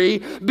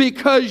victory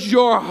because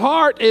your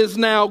heart is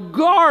now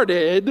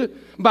guarded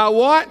by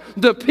what?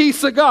 The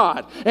peace of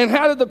God. And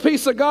how did the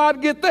peace of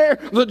God get there?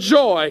 The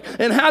joy.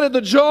 And how did the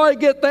joy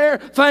get there?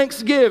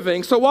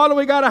 Thanksgiving. So what do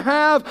we got to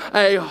have?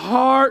 A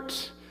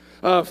heart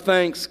of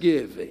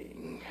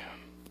thanksgiving.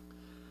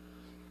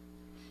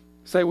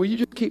 Say, well, you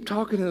just keep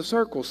talking in a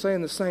circle,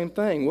 saying the same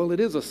thing. Well, it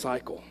is a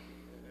cycle.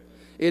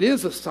 It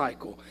is a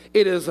cycle.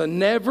 It is a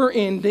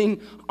never-ending,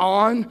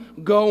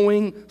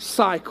 ongoing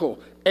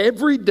cycle.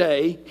 Every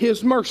day,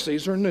 His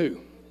mercies are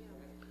new.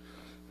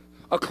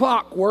 A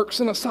clock works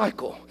in a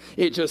cycle.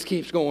 It just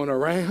keeps going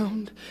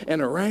around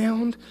and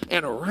around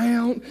and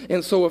around.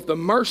 And so if the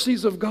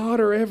mercies of God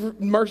are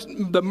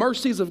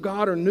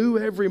new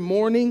every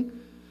morning,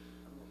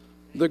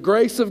 the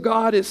grace of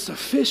God is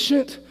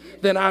sufficient,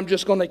 then I'm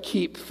just going to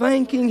keep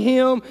thanking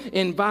Him,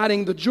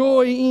 inviting the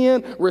joy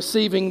in,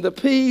 receiving the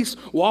peace,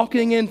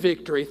 walking in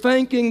victory.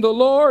 Thanking the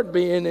Lord,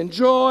 being in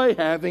joy,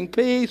 having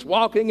peace,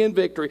 walking in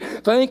victory.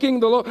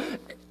 Thanking the Lord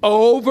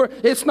over.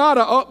 It's not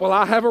well,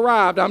 I have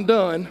arrived, I'm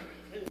done.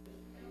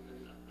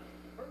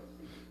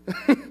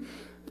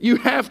 You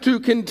have to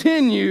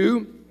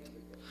continue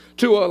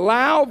to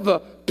allow the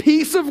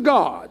peace of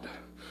God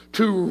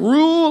to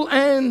rule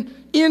and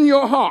in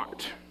your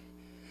heart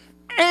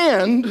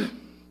and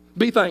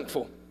be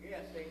thankful.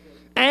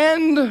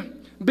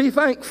 And be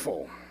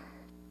thankful.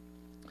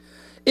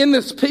 In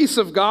this peace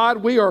of God,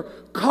 we are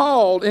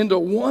called into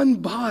one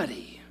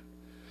body.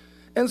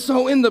 And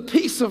so in the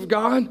peace of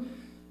God,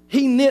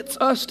 He knits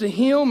us to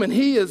Him and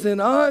He is in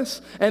us,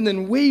 and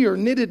then we are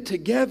knitted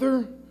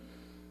together.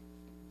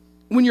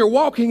 When you're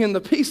walking in the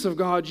peace of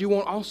God, you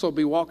won't also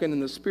be walking in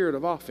the spirit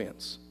of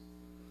offense.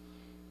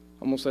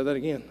 I'm going to say that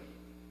again.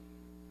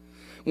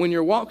 When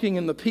you're walking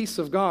in the peace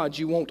of God,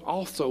 you won't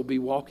also be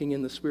walking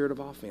in the spirit of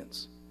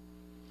offense.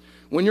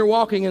 When you're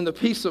walking in the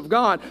peace of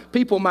God,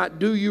 people might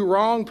do you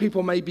wrong,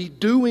 people may be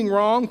doing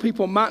wrong,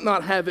 people might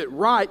not have it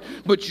right,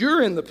 but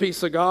you're in the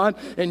peace of God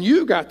and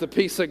you got the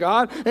peace of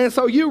God, and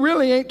so you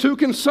really ain't too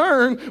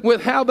concerned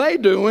with how they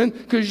doing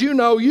because you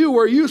know you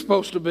where you're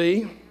supposed to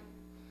be.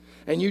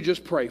 And you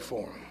just pray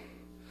for them.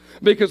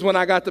 Because when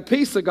I got the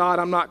peace of God,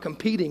 I'm not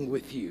competing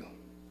with you.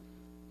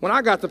 When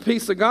I got the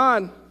peace of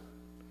God,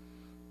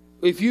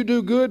 if you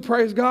do good,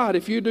 praise God.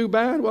 If you do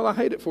bad, well, I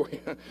hate it for you.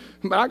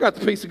 But I got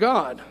the peace of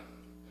God.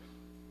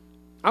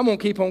 I'm going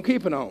to keep on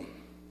keeping on.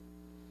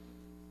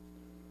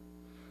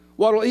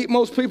 What'll eat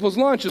most people's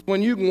lunch is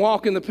when you can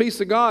walk in the peace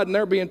of God and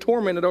they're being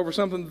tormented over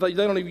something that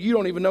you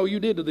don't even know you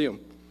did to them.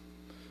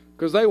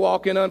 Because they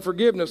walk in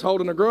unforgiveness,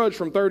 holding a grudge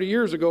from 30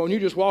 years ago, and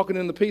you're just walking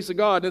in the peace of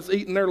God, and it's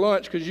eating their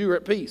lunch because you're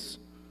at peace.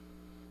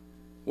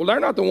 Well, they're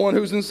not the one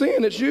who's in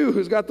sin. It's you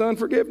who's got the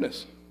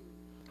unforgiveness.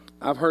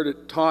 I've heard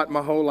it taught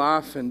my whole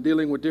life and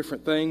dealing with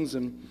different things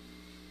and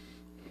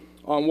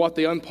on what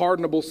the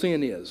unpardonable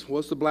sin is.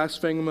 What's the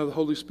blasphemy of the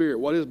Holy Spirit?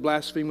 What is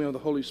blasphemy of the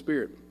Holy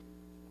Spirit?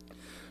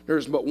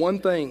 There's but one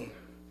thing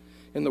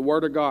in the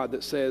Word of God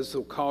that says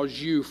will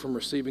cause you from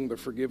receiving the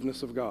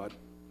forgiveness of God,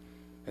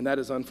 and that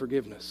is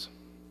unforgiveness.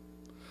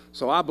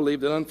 So I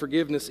believe that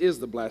unforgiveness is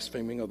the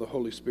blaspheming of the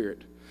Holy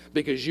Spirit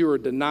because you are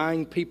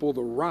denying people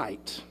the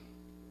right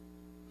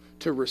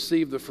to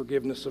receive the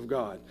forgiveness of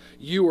God.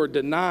 You are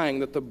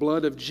denying that the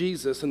blood of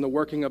Jesus and the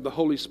working of the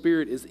Holy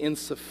Spirit is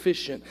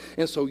insufficient,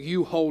 and so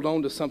you hold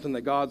on to something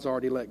that God's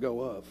already let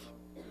go of.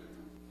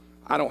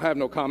 I don't have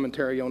no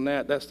commentary on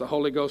that. That's the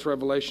Holy Ghost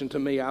revelation to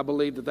me. I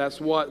believe that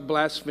that's what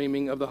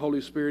blaspheming of the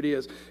Holy Spirit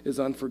is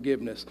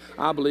unforgiveness.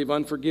 I believe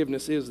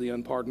unforgiveness is the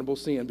unpardonable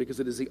sin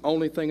because it is the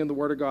only thing in the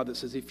Word of God that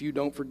says if you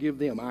don't forgive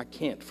them, I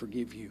can't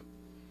forgive you.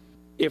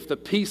 If the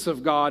peace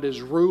of God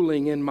is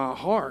ruling in my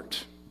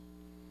heart,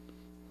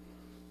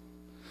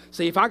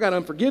 see, if I got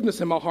unforgiveness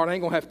in my heart, I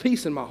ain't going to have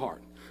peace in my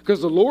heart because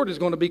the Lord is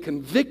going to be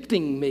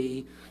convicting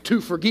me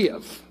to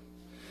forgive.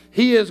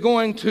 He is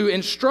going to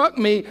instruct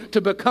me to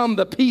become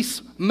the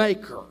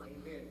peacemaker.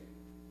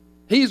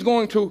 He's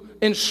going to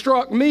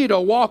instruct me to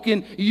walk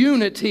in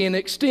unity and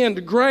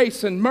extend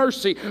grace and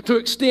mercy, to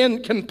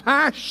extend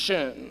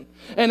compassion.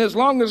 And as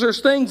long as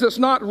there's things that's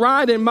not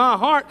right in my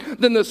heart,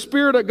 then the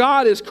Spirit of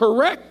God is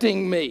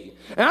correcting me.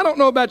 And I don't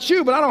know about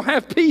you, but I don't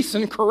have peace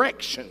in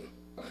correction.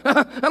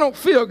 I don't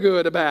feel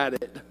good about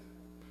it.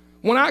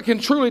 When I can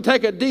truly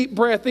take a deep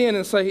breath in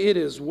and say, it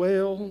is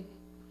well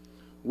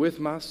with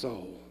my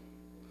soul,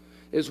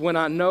 is when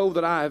I know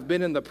that I have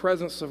been in the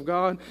presence of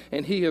God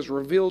and He has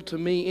revealed to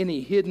me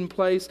any hidden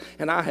place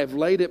and I have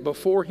laid it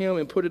before Him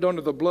and put it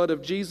under the blood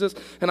of Jesus,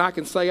 and I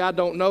can say I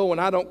don't know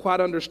and I don't quite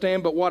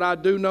understand, but what I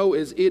do know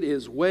is it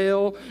is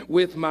well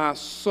with my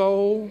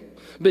soul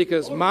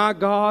because my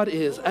God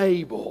is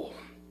able.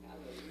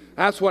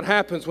 That's what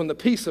happens when the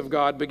peace of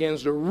God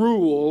begins to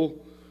rule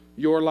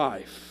your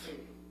life.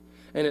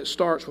 And it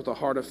starts with a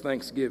heart of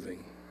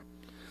thanksgiving.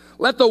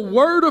 Let the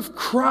word of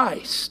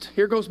Christ,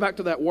 here goes back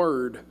to that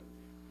word.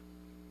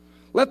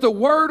 Let the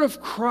word of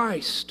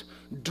Christ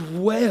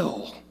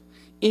dwell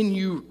in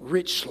you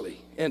richly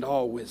in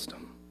all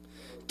wisdom,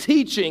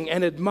 teaching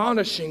and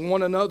admonishing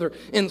one another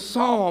in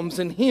psalms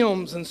and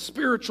hymns and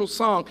spiritual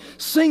song,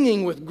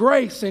 singing with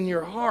grace in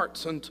your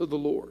hearts unto the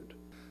Lord.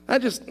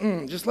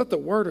 Just let the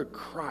word of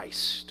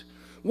Christ.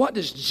 What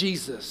does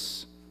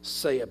Jesus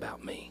say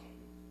about me?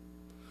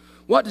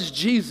 What does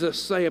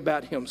Jesus say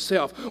about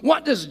Himself?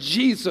 What does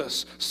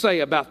Jesus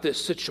say about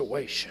this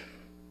situation?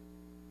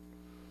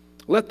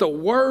 Let the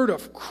word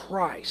of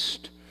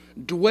Christ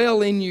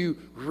dwell in you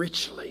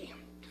richly.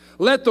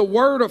 Let the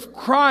word of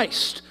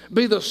Christ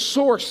be the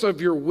source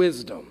of your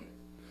wisdom.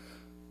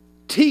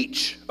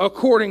 Teach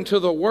according to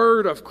the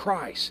word of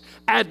Christ.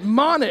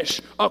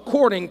 Admonish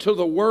according to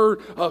the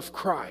word of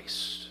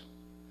Christ.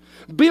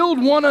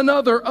 Build one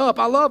another up,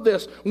 I love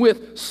this,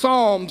 with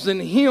psalms and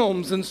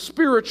hymns and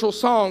spiritual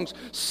songs,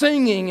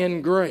 singing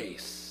in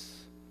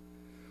grace.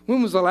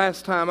 When was the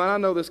last time, and I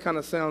know this kind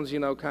of sounds,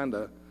 kind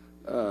of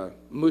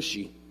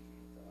mushy.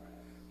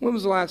 When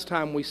was the last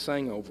time we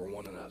sang over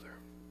one another?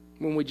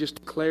 When we just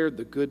declared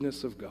the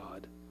goodness of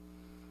God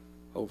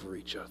over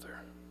each other.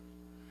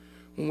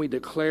 When we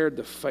declared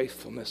the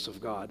faithfulness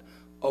of God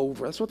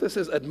over. That's what this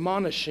is,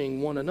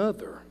 admonishing one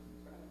another.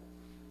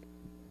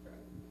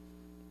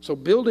 So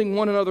building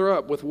one another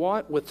up with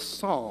what? With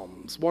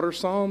psalms. What are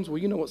psalms? Well,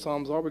 you know what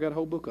psalms are. We got a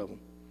whole book of them.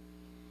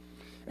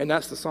 And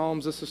that's the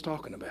psalms this is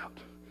talking about.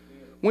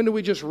 When do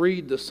we just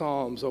read the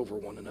psalms over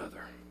one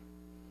another?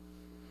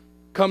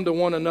 Come to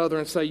one another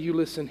and say, you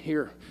listen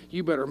here,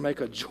 you better make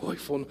a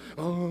joyful,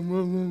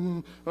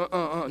 no.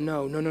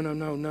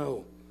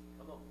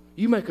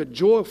 You make a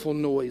joyful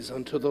noise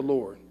unto the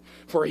Lord,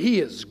 for He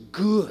is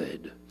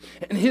good,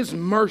 and His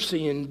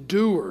mercy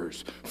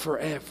endures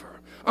forever.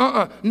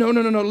 No.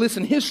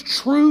 Listen, His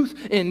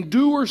truth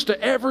endures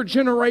to every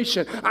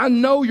generation. I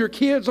know your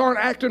kids aren't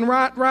acting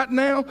right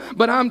now,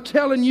 but I'm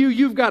telling you,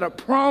 you've got a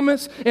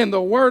promise in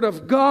the Word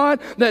of God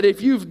that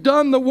if you've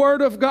done the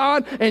Word of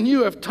God and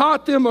you have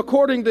taught them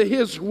according to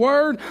His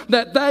Word,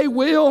 that they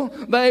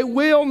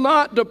will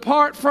not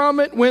depart from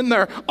it when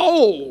they're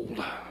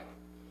old.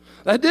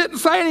 That didn't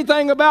say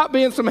anything about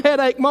being some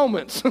headache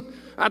moments.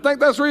 I think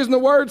that's the reason the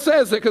Word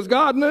says it, because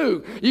God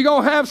knew. You're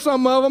going to have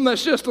some of them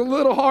that's just a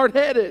little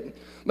hard-headed.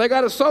 They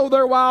got to sow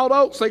their wild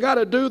oats. They got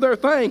to do their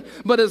thing.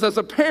 But as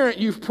a parent,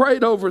 you've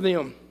prayed over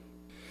them.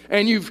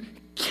 And you've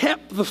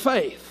kept the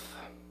faith.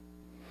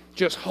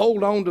 Just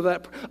hold on to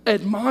that.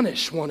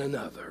 Admonish one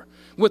another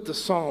with the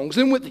songs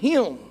and with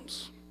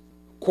hymns.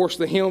 course,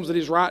 the hymns that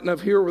he's writing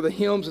of here were the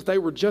hymns that they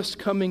were just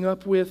coming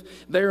up with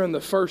there in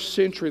the first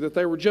century, that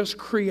they were just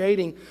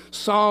creating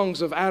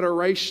songs of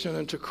adoration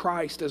unto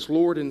Christ as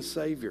Lord and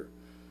Savior.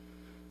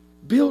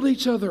 Build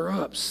each other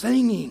up,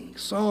 singing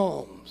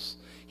psalms,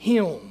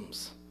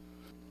 hymns.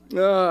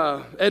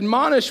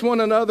 Admonish one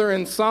another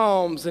in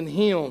psalms and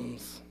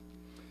hymns.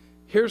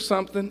 Here's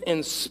something,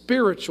 in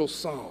spiritual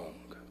song.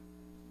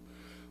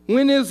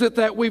 When is it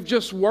that we've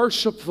just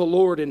worshiped the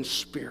Lord in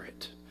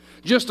spirit?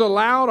 Just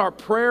allowed our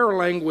prayer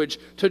language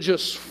to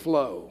just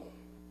flow.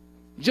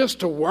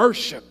 Just to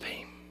worship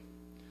Him.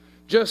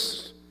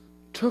 Just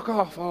took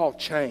off all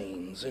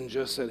chains and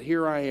just said,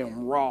 here I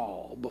am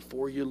raw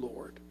before you,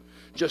 Lord.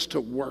 Just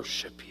to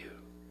worship you.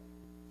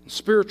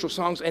 Spiritual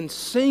songs and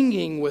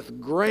singing with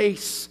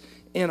grace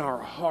in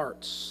our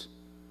hearts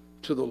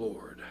to the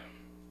Lord.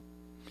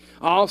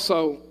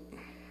 Also,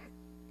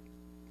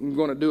 I'm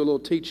going to do a little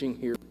teaching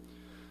here.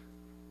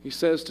 He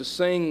says to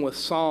sing with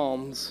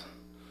psalms.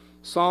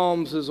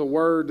 Psalms is a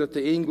word that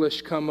the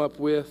English come up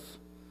with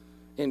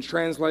in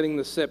translating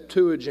the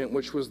Septuagint,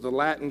 which was the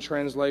Latin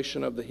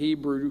translation of the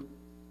Hebrew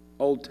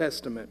Old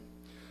Testament.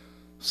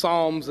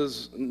 Psalms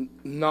is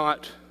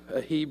not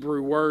a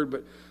Hebrew word,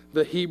 but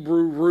the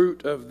Hebrew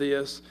root of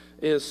this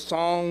is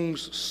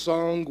songs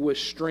sung with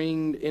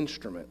stringed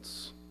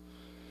instruments.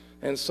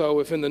 And so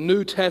if in the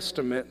New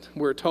Testament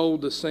we're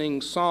told to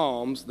sing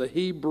psalms, the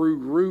Hebrew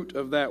root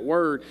of that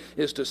word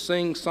is to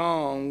sing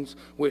songs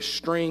with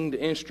stringed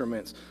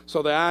instruments.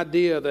 So the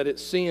idea that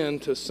it's sin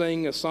to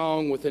sing a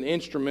song with an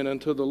instrument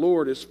unto the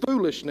Lord is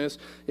foolishness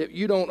if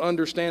you don't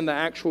understand the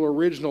actual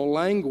original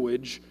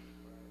language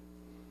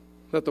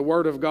that the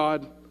Word of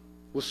God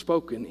was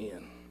spoken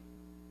in.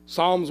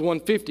 Psalms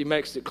 150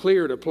 makes it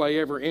clear to play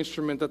every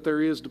instrument that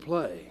there is to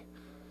play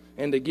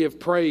and to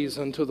give praise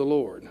unto the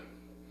Lord.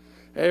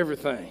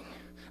 Everything.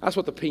 That's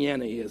what the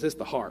piano is. It's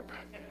the harp.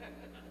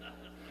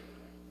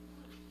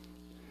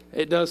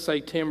 It does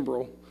say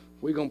timbrel.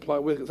 We're going to play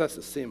with it because that's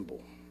a cymbal.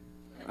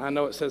 I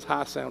know it says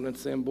high sounding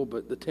cymbal,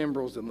 but the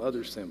timbrels and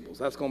other cymbals.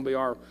 That's going to be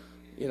our,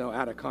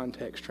 out of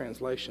context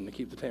translation to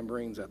keep the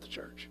tambourines at the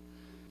church.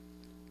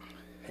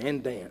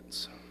 And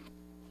dance.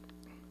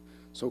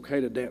 It's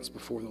okay to dance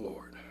before the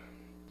Lord.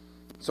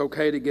 It's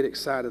okay to get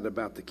excited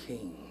about the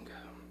King.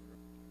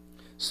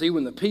 See,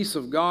 when the peace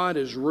of God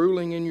is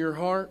ruling in your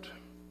heart,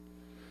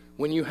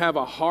 when you have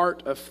a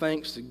heart of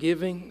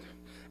thanksgiving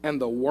and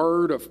the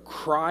word of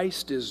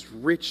Christ is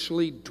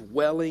richly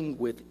dwelling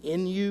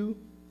within you,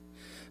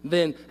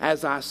 then,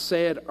 as I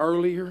said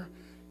earlier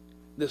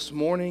this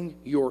morning,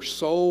 your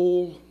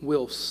soul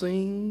will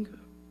sing.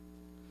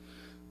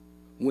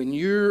 When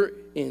you're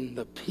in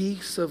the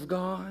peace of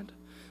God,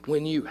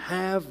 when you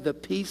have the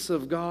peace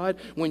of God,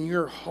 when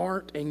your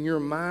heart and your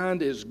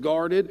mind is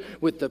guarded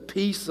with the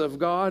peace of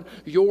God,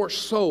 your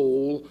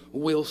soul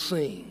will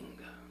sing.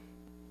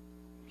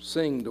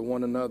 Sing to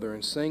one another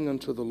and sing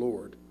unto the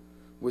Lord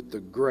with the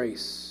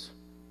grace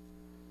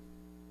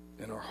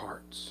in our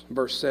hearts.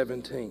 Verse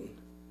 17.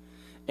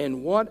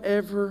 And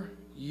whatever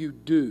you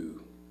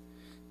do,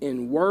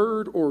 in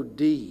word or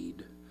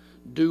deed,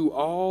 do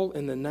all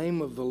in the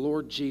name of the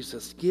Lord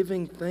Jesus,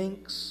 giving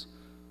thanks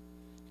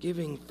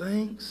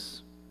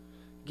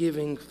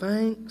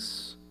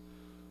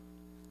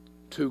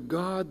to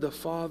God the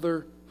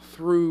Father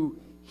through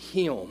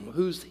Him.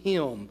 Who's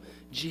Him?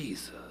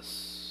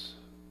 Jesus.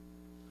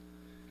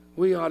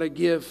 We ought to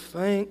give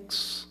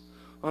thanks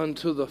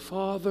unto the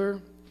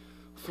Father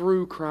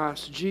through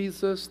Christ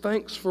Jesus.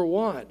 Thanks for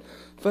what?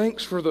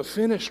 Thanks for the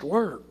finished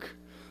work.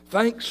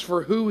 Thanks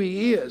for who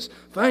He is.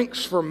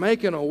 Thanks for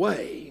making a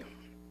way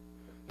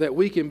that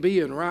we can be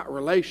in right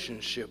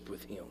relationship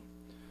with Him.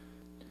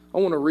 I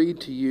want to read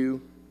to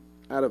you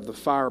out of the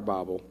Fire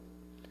Bible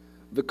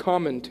the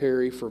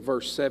commentary for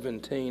verse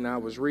 17. I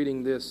was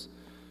reading this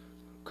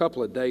a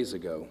couple of days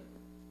ago,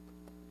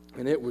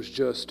 and it was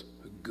just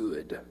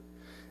good.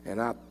 And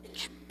I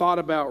thought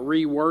about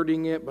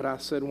rewording it, but I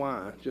said,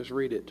 why? Just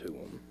read it to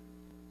them.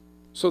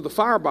 So the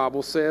Fire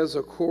Bible says,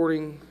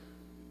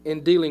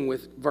 in dealing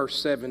with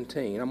verse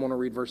 17, I'm going to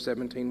read verse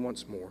 17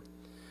 once more.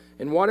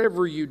 And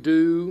whatever you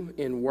do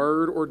in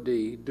word or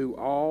deed, do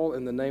all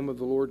in the name of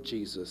the Lord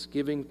Jesus,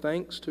 giving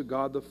thanks to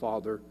God the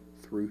Father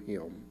through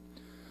Him.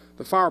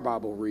 The Fire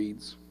Bible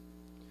reads,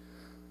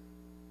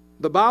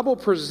 the Bible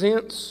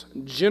presents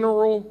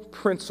general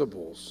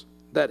principles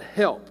that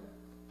help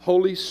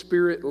Holy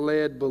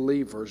Spirit-led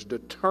believers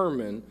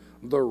determine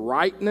the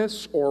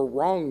rightness or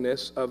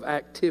wrongness of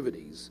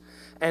activities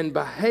and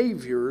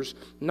behaviors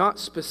not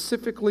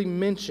specifically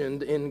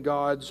mentioned in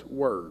God's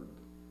Word.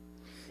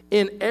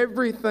 In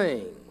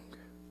everything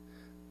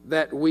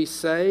that we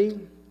say,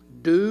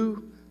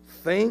 do,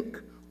 think,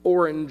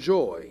 or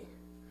enjoy,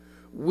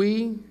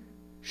 we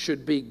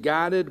should be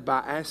guided by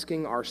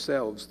asking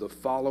ourselves the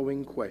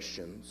following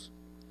questions.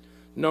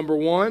 Number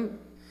one,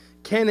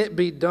 can it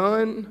be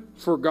done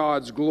for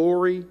God's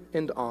glory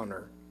and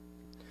honor?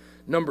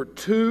 Number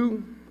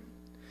two,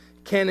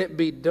 can it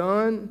be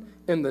done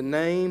in the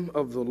name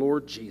of the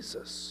Lord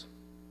Jesus?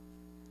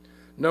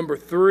 Number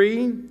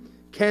three,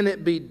 Can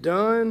it be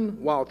done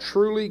while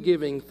truly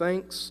giving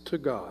thanks to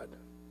God?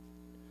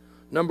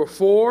 Number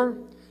 4,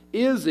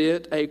 is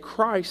it a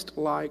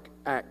Christ-like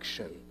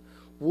action?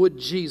 Would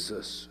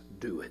Jesus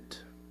do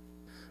it?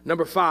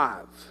 Number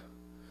 5,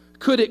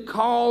 could it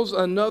cause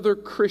another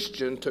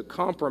Christian to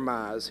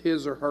compromise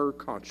his or her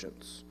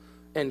conscience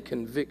and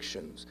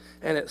convictions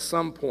and at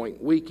some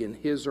point weaken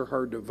his or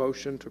her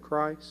devotion to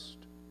Christ?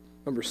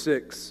 Number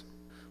 6,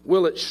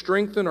 will it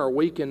strengthen or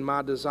weaken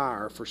my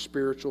desire for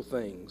spiritual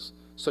things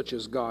such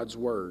as God's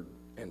Word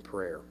and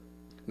prayer?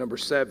 Number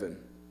 7,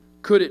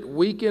 could it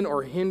weaken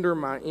or hinder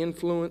my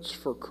influence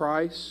for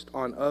Christ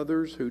on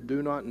others who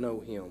do not know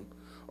Him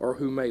or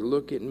who may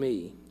look at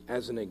me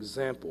as an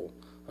example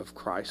of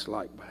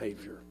Christ-like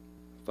behavior?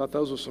 I thought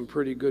those were some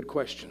pretty good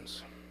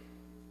questions.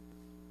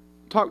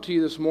 I'll talk to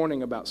you this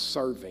morning about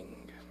serving.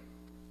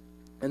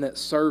 And that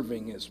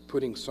serving is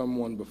putting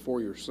someone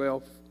before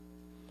yourself.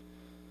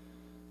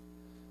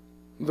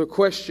 The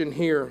question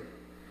here,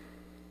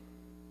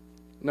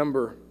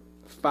 number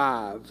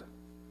 5,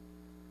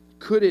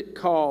 could it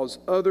cause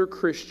other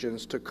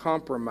Christians to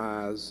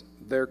compromise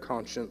their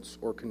conscience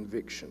or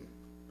conviction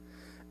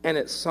and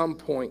at some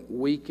point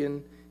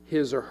weaken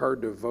his or her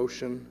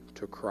devotion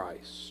to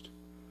Christ?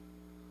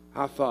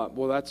 I thought,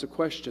 well, that's a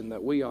question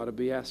that we ought to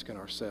be asking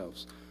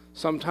ourselves.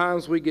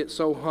 Sometimes we get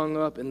so hung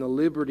up in the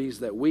liberties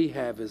that we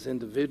have as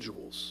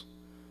individuals,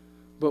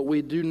 but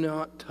we do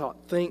not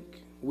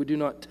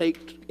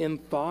take in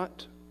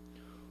thought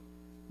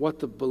what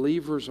the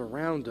believers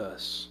around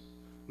us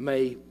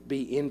may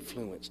be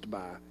influenced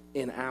by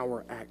in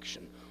our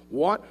action.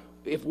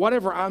 If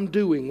whatever I'm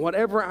doing,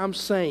 whatever I'm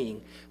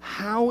saying,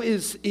 how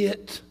is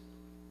it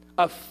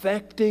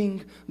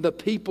affecting the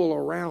people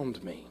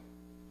around me?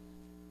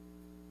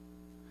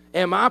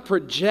 Am I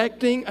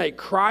projecting a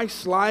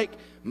Christ-like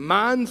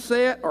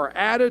mindset or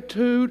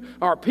attitude?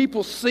 Are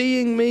people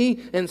seeing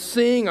me and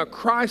seeing a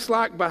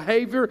Christ-like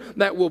behavior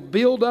that will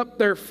build up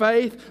their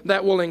faith,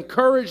 that will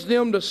encourage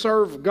them to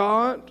serve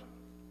God?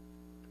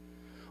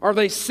 Are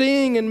they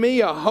seeing in me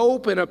a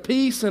hope and a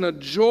peace and a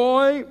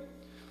joy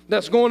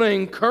that's going to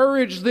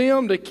encourage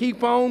them to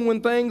keep on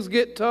when things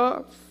get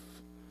tough?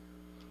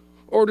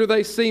 Or do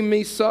they see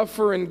me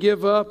suffer and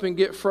give up and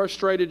get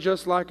frustrated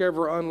just like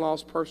every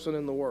unlost person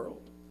in the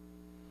world?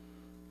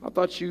 I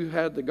thought you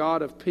had the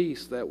God of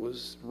peace that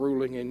was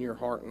ruling in your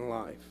heart and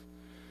life.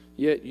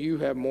 Yet you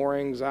have more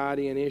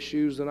anxiety and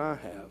issues than I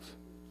have.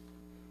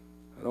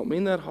 I don't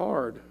mean that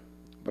hard,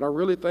 but I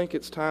really think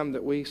it's time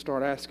that we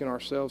start asking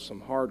ourselves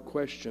some hard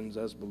questions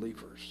as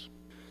believers.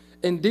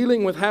 In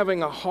dealing with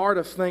having a heart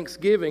of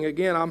thanksgiving,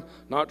 again, I'm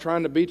not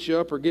trying to beat you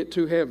up or get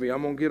too heavy.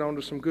 I'm going to get on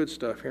to some good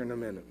stuff here in a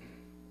minute.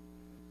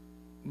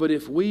 But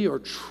if we are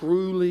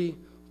truly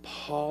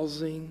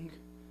pausing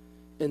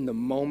in the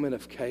moment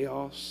of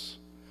chaos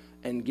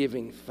and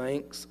giving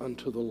thanks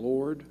unto the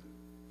Lord,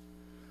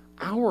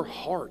 our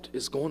heart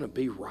is going to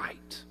be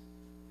right.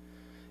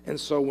 And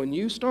so when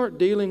you start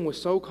dealing with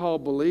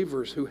so-called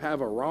believers who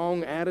have a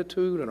wrong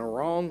attitude and a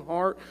wrong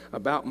heart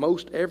about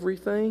most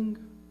everything,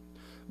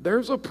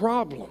 there's a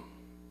problem.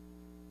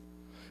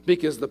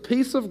 Because the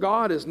peace of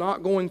God is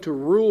not going to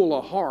rule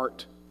a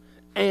heart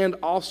and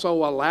also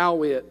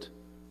allow it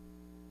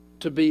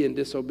to be in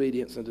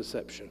disobedience and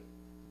deception.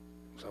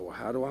 So, well,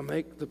 how do I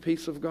make the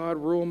peace of God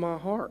rule my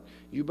heart?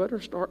 You better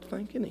start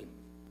thanking Him.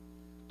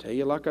 Tell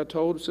you like I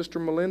told Sister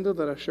Melinda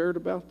that I shared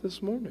about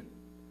this morning.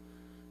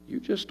 You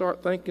just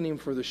start thanking Him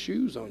for the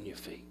shoes on your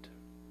feet.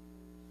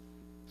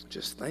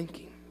 Just thank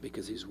Him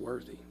because He's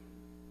worthy.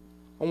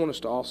 I want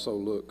us to also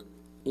look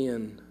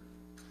in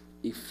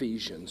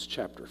Ephesians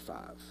chapter 5.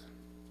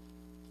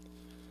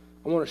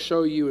 I want to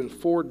show you in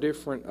 4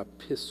 different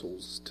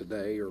epistles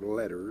today, or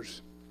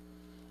letters,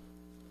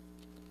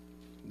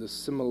 the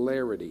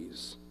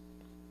similarities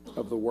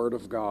of the Word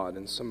of God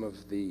and some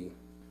of the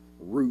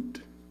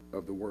root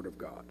of the Word of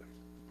God.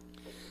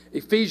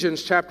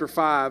 Ephesians chapter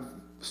 5,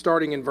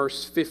 starting in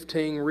verse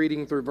 15,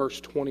 reading through verse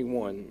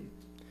 21.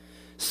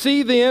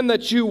 See then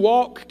that you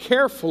walk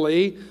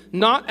carefully,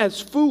 not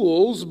as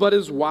fools, but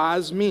as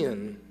wise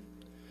men,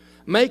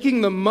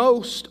 making the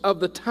most of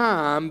the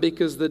time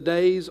because the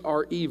days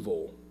are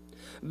evil.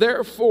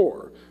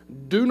 Therefore,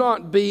 do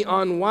not be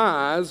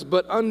unwise,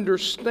 but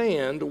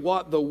understand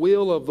what the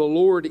will of the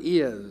Lord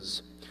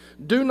is.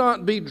 Do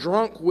not be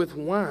drunk with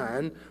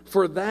wine,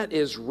 for that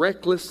is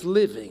reckless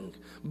living,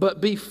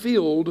 but be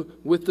filled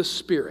with the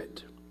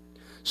Spirit.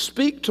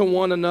 Speak to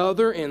one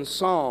another in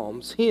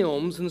psalms,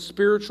 hymns, and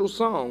spiritual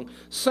song,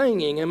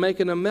 singing and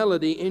making a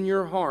melody in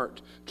your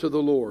heart to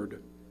the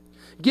Lord.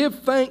 Give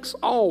thanks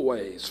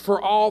always for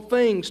all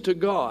things to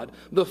God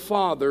the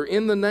Father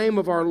in the name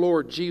of our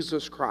Lord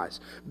Jesus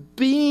Christ,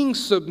 being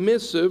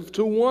submissive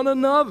to one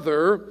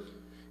another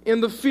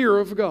in the fear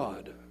of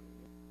God.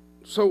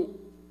 So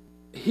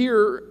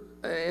here,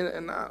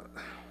 and I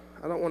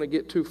don't want to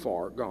get too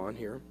far gone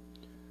here,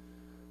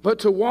 but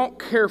to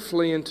walk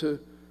carefully and to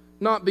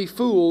not be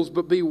fools,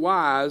 but be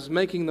wise,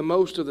 making the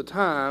most of the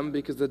time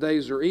because the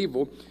days are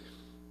evil.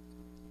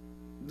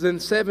 Then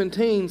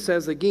 17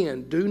 says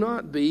again, do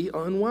not be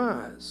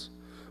unwise,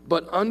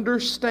 but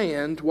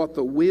understand what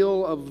the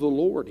will of the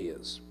Lord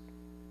is.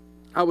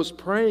 I was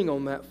praying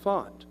on that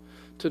thought,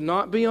 to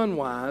not be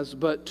unwise,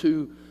 but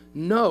to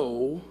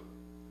know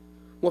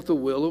what the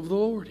will of the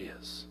Lord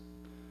is.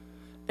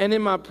 And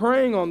in my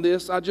praying on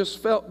this, I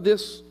just felt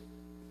this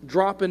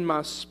drop in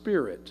my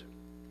spirit.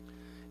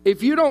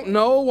 If you don't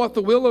know what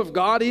the will of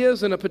God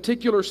is in a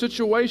particular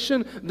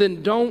situation,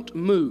 then don't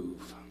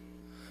move.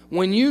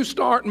 When you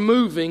start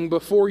moving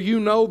before you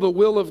know the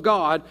will of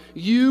God,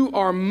 you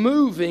are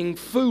moving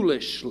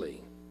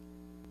foolishly.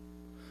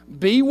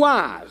 Be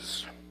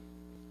wise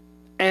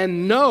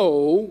and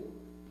know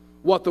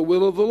what the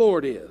will of the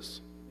Lord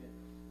is.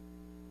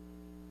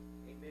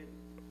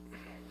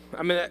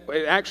 I mean,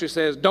 it actually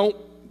says, don't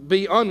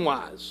be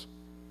unwise.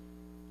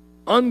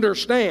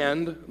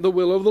 Understand the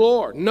will of the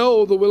Lord.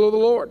 Know the will of the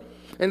Lord.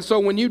 And so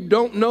when you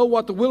don't know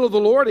what the will of the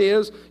Lord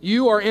is,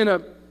 you are in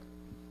a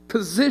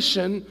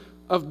position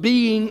of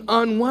being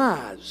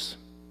unwise.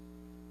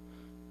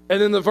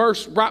 And then the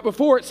verse right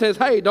before it says,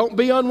 hey, don't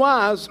be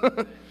unwise.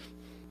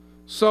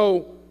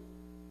 So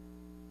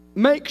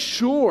make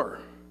sure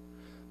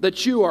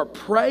that you are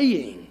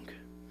praying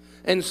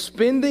and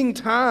spending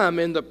time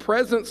in the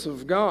presence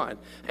of God.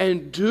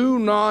 And do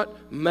not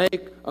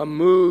make a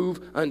move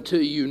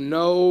until you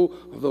know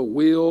the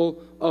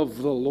will of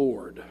the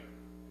Lord.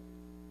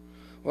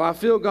 Well, I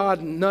feel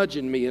God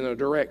nudging me in a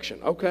direction.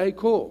 Okay,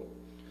 cool.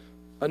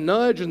 A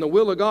nudge and the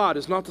will of God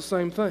is not the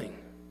same thing.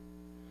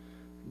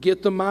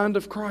 Get the mind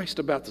of Christ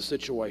about the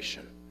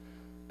situation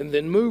and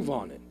then move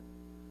on it.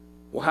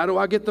 Well, how do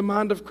I get the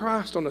mind of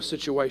Christ on a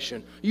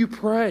situation? You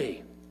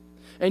pray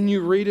and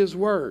you read His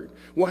Word.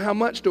 Well, how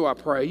much do I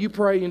pray? You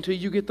pray until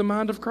you get the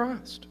mind of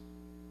Christ.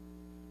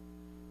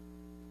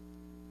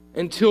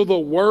 Until the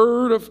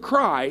Word of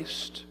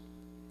Christ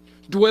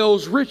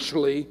dwells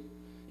richly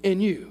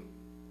in you.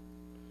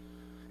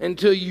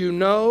 Until you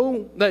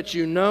know that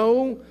you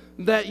know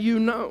that you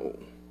know.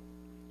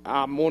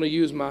 I want to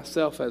use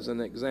myself as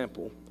an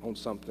example on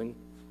something.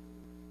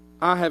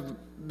 I have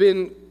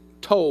been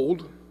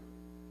told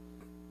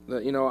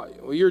that,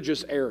 well, you're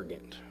just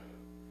arrogant.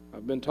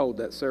 I've been told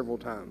that several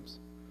times.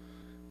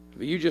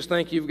 You just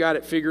think you've got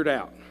it figured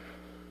out.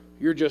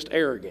 You're just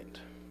arrogant.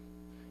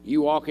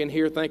 You walk in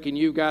here thinking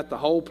you've got the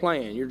whole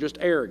plan. You're just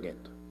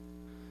arrogant.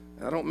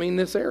 I don't mean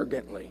this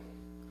arrogantly.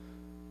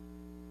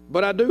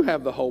 But I do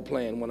have the whole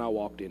plan when I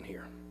walked in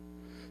here.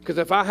 Because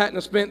if I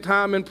hadn't spent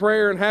time in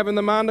prayer and having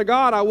the mind of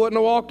God, I wouldn't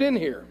have walked in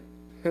here.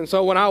 And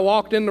so when I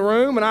walked in the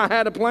room and I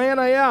had a plan,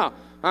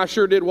 I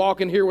sure did walk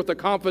in here with the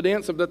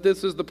confidence of that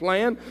this is the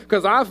plan,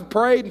 because I've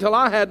prayed until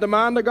I had the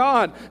mind of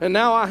God, and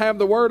now I have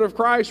the Word of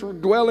Christ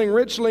dwelling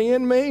richly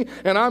in me,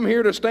 and I'm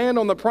here to stand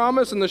on the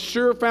promise and the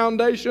sure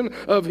foundation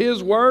of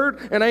His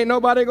Word, and ain't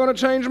nobody going to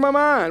change my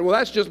mind. Well,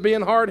 that's just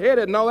being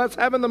hard-headed. No, that's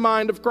having the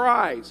mind of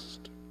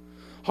Christ.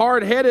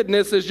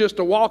 Hard-headedness is just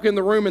to walk in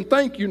the room and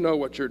think you know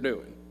what you're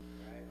doing.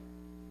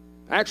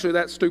 Actually,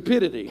 that's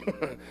stupidity.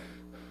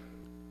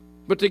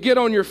 But to get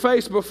on your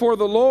face before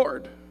the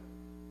Lord.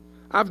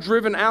 I've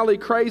driven Allie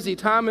crazy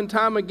time and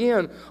time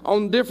again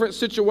on different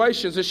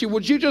situations. And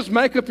would you just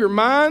make up your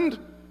mind?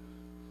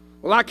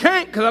 Well, I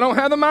can't because I don't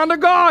have the mind of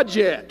God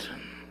yet.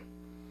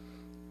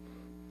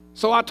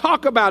 So I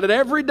talk about it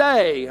every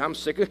day. I'm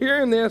sick of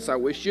hearing this. I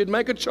wish you'd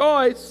make a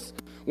choice.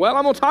 Well,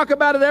 I'm going to talk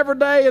about it every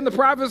day in the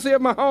privacy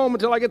of my home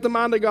until I get the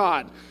mind of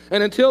God.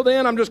 And until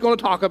then, I'm just going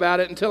to talk about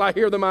it until I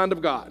hear the mind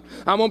of God.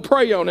 I'm going to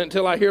pray on it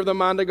until I hear the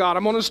mind of God.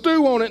 I'm going to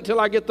stew on it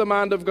until I get the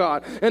mind of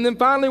God. And then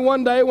finally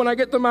one day when I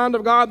get the mind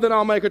of God, then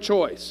I'll make a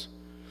choice.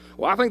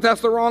 Well, I think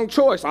that's the wrong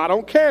choice. I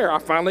don't care. I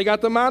finally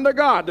got the mind of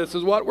God. This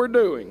is what we're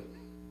doing.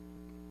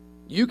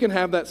 You can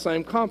have that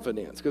same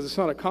confidence, because it's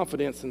not a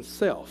confidence in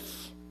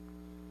self.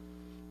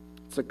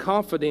 It's a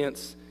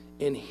confidence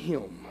in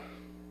Him.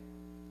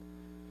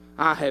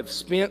 I have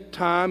spent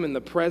time in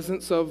the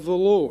presence of the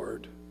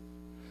Lord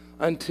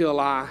until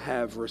I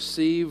have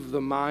received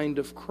the mind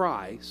of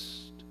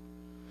Christ.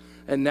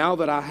 And now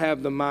that I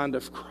have the mind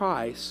of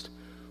Christ,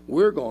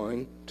 we're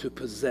going to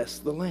possess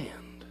the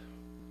land.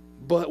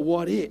 But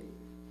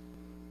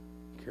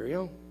carry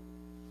on.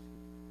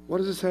 What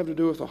does this have to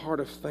do with the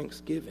heart of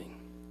thanksgiving?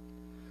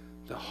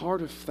 The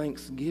heart of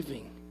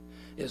thanksgiving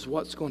is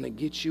what's going to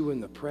get you in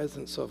the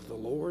presence of the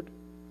Lord,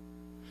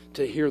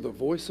 to hear the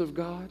voice of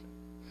God,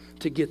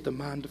 to get the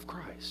mind of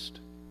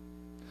Christ.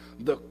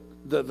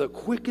 The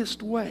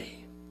quickest way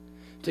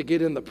to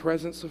get in the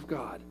presence of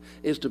God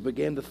is to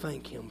begin to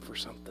thank Him for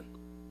something.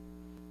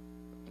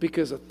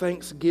 Because a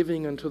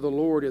thanksgiving unto the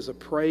Lord is a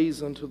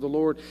praise unto the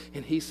Lord.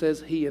 And He says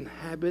He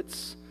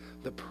inhabits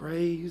the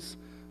praise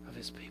of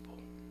His people.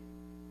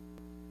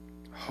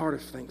 Heart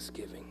of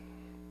thanksgiving.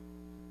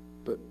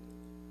 But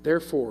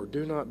therefore,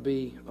 do not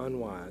be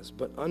unwise,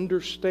 but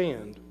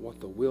understand what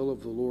the will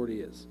of the Lord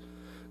is.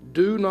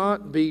 Do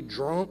not be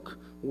drunk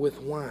with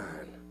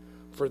wine,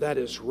 for that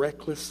is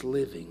reckless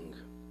living,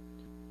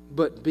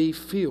 but be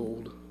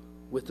filled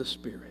with the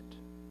Spirit.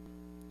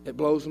 It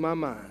blows my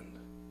mind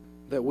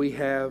that we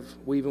have,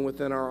 even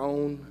within our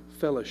own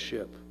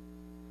fellowship,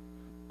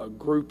 a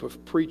group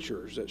of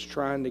preachers that's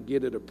trying to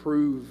get it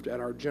approved at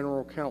our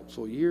general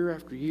council year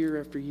after year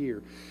after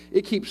year.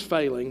 It keeps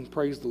failing,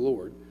 praise the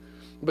Lord.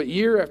 But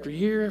year after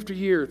year after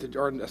year,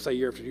 or I say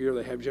year after year,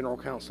 they have general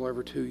council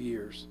every 2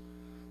 years.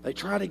 They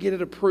try to get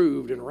it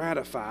approved and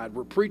ratified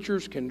where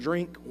preachers can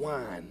drink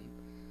wine.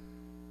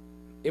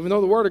 Even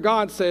though the Word of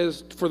God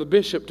says for the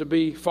bishop to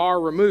be far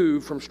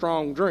removed from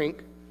strong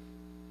drink,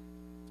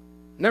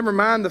 never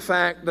mind the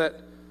fact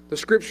that the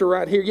scripture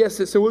right here, yes,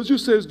 it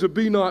just says to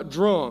be not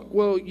drunk.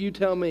 Well, you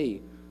tell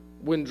me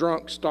when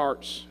drunk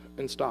starts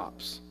and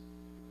stops.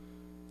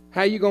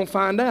 How are you going to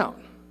find out?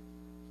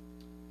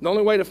 The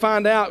only way to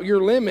find out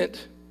your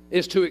limit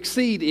is to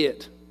exceed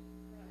it,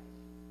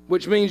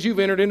 which means you've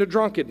entered into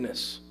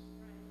drunkenness,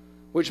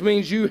 which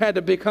means you had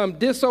to become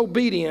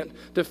disobedient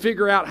to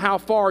figure out how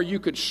far you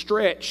could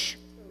stretch.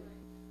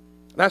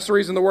 That's the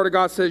reason the Word of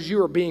God says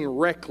you are being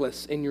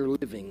reckless in your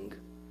living.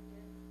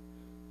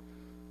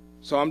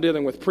 So I'm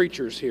dealing with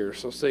preachers here.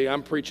 So see,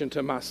 I'm preaching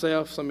to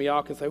myself. Some of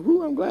y'all can say,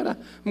 "Whoo, I'm glad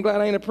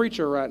I ain't a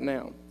preacher right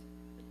now."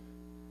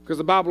 Because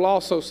the Bible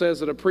also says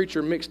that a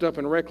preacher mixed up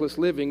in reckless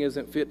living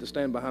isn't fit to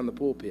stand behind the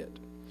pulpit.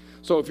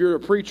 So if you're a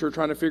preacher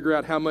trying to figure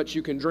out how much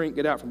you can drink,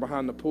 get out from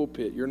behind the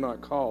pulpit, you're not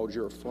called,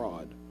 you're a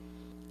fraud.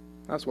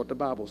 That's what the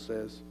Bible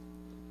says.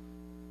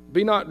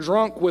 Be not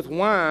drunk with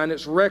wine,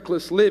 it's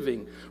reckless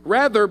living.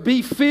 Rather,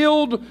 be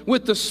filled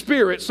with the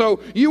Spirit. So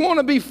you want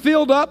to be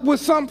filled up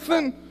with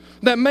something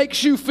that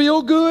makes you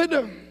feel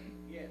good?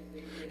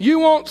 You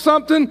want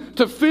something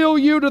to fill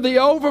you to the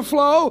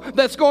overflow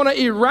that's going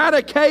to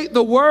eradicate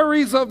the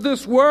worries of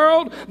this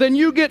world? Then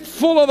you get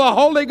full of the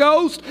Holy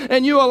Ghost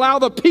and you allow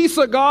the peace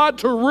of God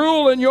to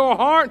rule in your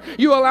heart.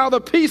 You allow the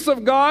peace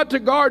of God to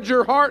guard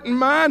your heart and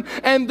mind,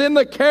 and then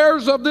the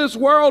cares of this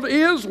world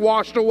is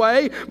washed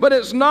away, but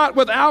it's not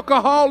with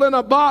alcohol in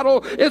a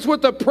bottle. It's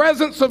with the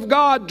presence of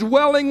God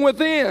dwelling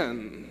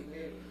within.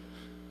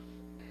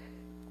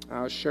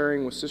 I was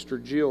sharing with Sister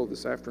Jill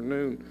this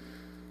afternoon,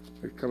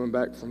 coming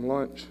back from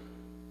lunch,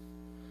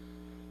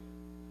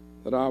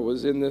 that I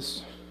was in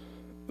this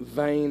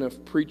vein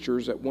of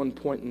preachers at one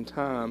point in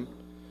time,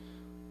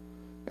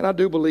 and I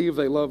do believe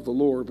they love the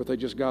Lord, but they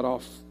just got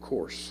off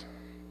course.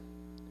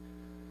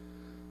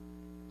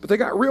 But they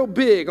got real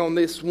big on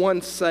this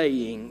one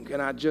saying,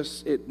 and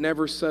it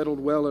never settled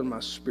well in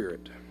my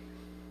spirit.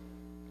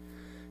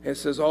 It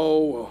says,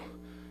 "Oh,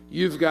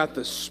 you've got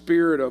the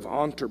spirit of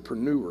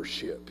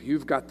entrepreneurship.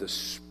 You've got the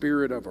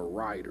spirit of a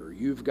writer.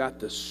 You've got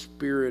the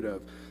spirit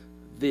of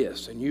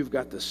this, and you've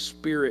got the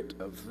spirit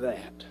of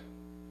that."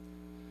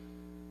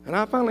 And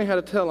I finally had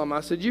to tell them,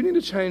 I said, "You need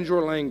to change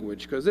your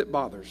language because it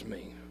bothers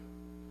me."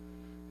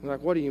 They're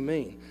like, "What do you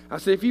mean?" I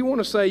said, "If you want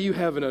to say you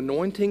have an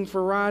anointing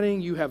for writing,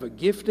 you have a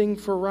gifting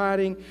for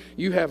writing,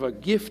 you have a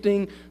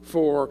gifting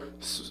for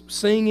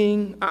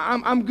singing,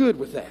 I'm good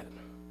with that.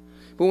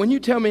 But when you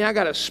tell me I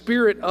got a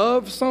spirit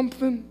of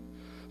something,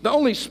 the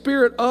only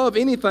spirit of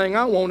anything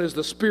I want is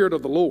the Spirit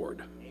of the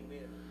Lord. Amen.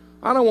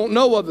 I don't want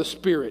no other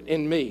spirit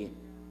in me,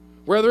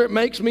 whether it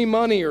makes me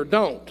money or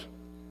don't.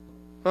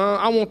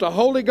 I want the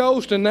Holy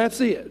Ghost, and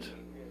that's it.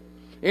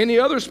 Any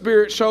other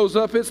spirit shows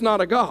up, it's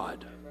not a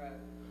God.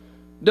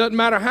 Doesn't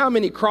matter how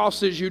many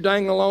crosses you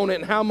dangle on it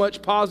and how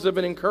much positive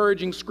and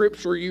encouraging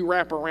scripture you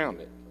wrap around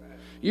it.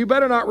 You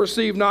better not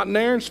receive not an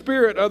errant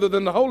spirit other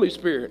than the Holy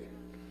Spirit."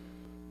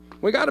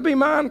 We got to be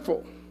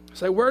mindful.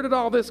 Say, where did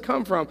all this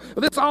come from?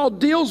 This all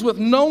deals with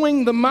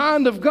knowing the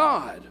mind of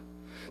God.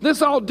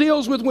 This all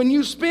deals with when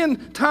you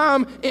spend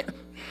time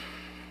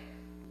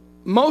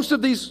most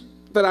of these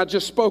that I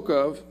just spoke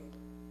of,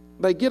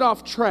 they get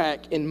off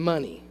track in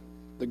money,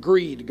 the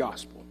greed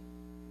gospel.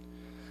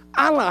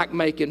 I like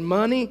making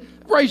money.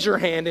 Raise your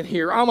hand in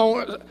here.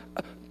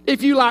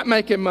 If you like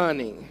making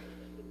money.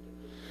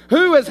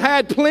 Who has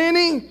had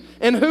plenty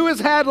and who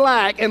has had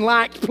lack and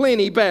liked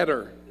plenty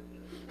better?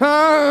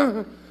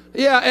 Huh?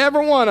 Yeah,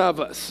 every one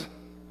of us.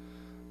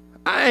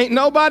 Ain't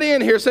nobody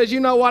in here says, "You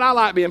know what, I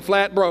like being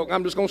flat broke.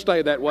 I'm just going to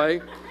stay that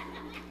way."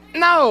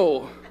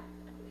 No.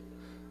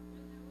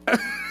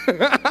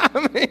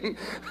 I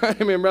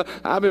mean, brother,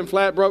 I've been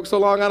flat broke so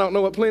long I don't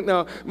know what plenty.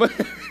 No,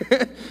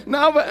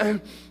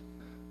 but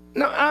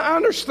I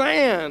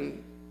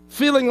understand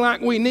feeling like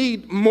we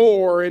need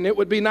more and it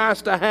would be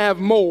nice to have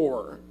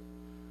more.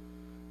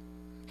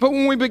 But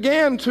when we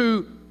began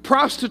to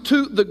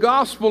prostitute the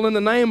gospel in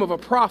the name of a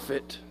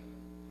prophet,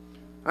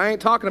 I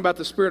ain't talking about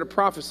the spirit of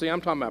prophecy, I'm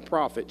talking about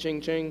prophet,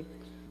 ching ching.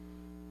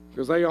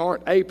 Because they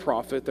aren't a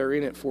prophet, they're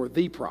in it for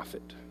the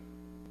prophet.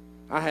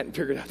 I hadn't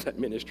figured out that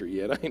ministry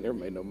yet. I ain't never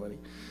made no money.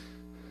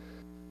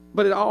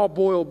 But it all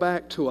boiled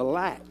back to a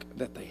lack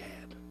that they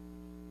had.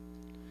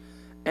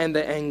 And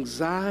the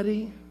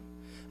anxiety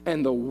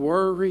and the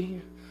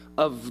worry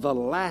of the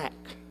lack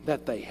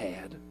that they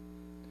had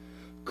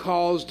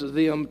caused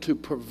them to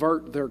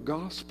pervert their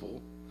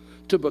gospel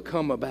to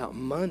become about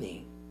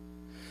money.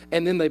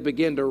 And then they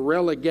begin to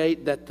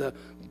relegate that the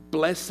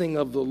blessing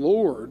of the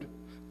Lord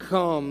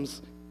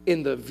comes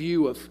in the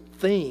view of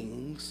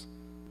things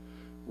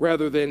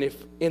rather than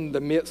if in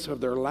the midst of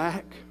their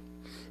lack,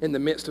 in the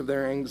midst of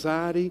their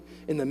anxiety,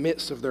 in the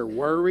midst of their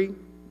worry,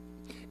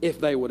 if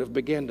they would have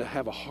begun to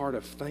have a heart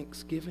of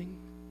thanksgiving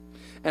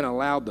and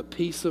allowed the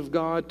peace of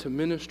God to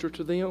minister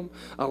to them,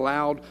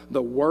 allowed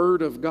the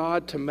Word of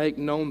God to make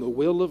known the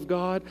will of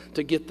God,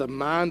 to get the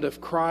mind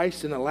of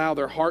Christ and allow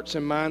their hearts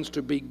and minds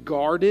to be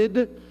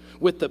guarded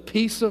with the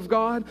peace of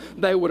God,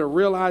 they would have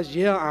realized,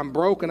 yeah, I'm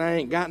broke and I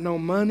ain't got no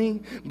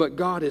money, but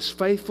God is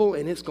faithful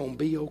and it's going to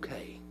be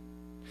okay.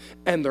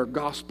 And their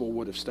gospel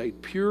would have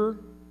stayed pure.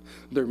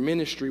 Their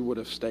ministry would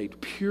have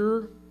stayed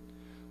pure.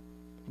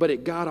 But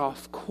it got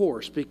off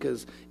course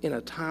because in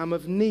a time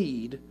of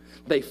need,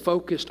 they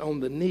focused on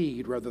the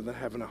need rather than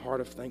having a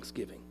heart of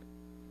thanksgiving.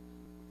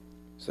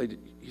 So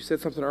you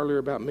said something earlier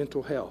about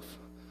mental health.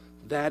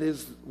 That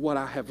is what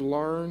I have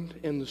learned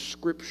in the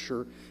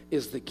Scripture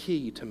is the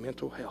key to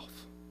mental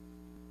health.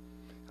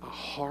 A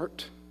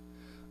heart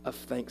of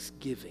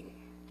thanksgiving.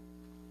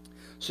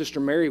 Sister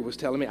Mary was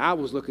telling me, I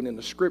was looking in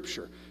the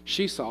Scripture.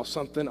 She saw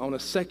something on a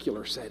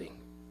secular setting,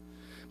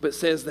 but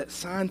says that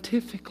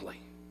scientifically,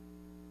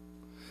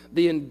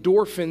 the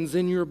endorphins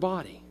in your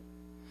body,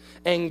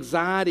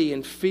 anxiety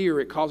and fear,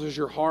 it causes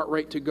your heart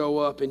rate to go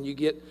up and you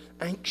get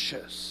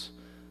anxious.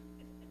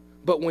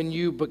 But when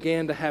you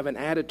began to have an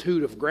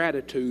attitude of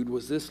gratitude,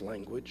 was this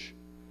language,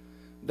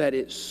 that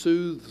it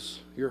soothes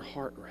your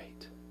heart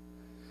rate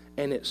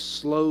and it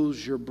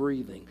slows your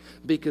breathing,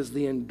 because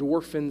the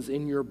endorphins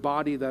in your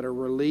body that are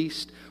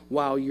released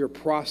while you're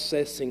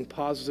processing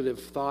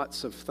positive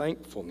thoughts of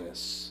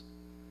thankfulness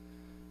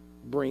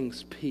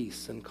brings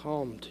peace and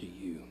calm to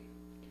you.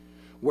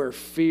 Where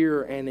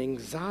fear and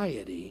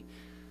anxiety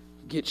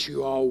gets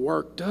you all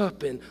worked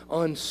up and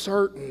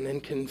uncertain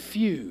and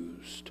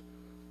confused.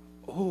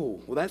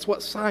 Oh, well, that's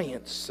what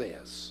science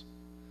says.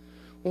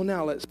 Well,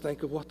 now let's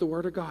think of what the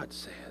Word of God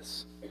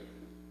says.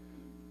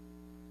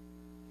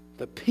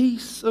 The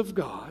peace of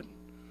God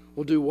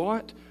will do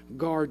what?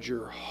 Guard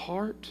your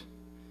heart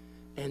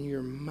and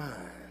your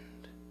mind.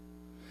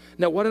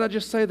 Now, what did I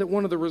just say that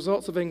one of the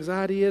results of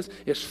anxiety is?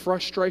 It's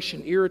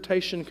frustration,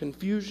 irritation,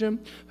 confusion.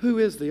 Who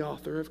is the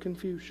author of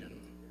confusion?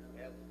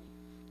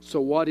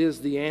 So what is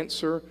the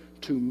answer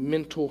to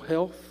mental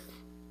health?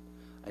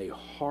 A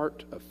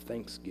heart of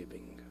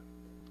thanksgiving.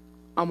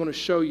 I'm going to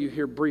show you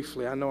here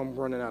briefly. I know I'm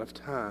running out of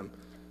time.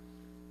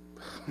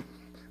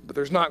 But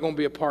there's not going to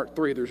be a part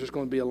 3. There's just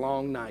going to be a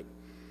long night.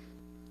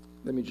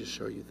 Let me just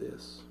show you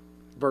this.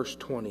 Verse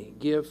 20.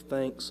 Give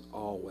thanks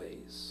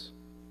always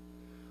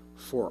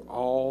for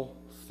all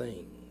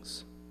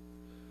things.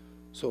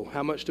 So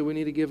how much do we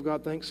need to give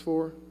God thanks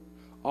for?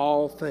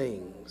 All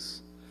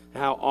things.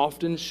 How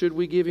often should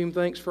we give Him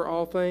thanks for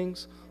all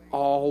things?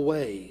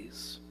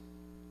 Always.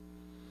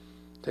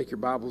 Take your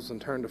Bibles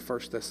and turn to 1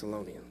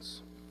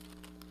 Thessalonians.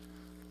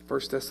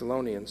 1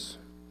 Thessalonians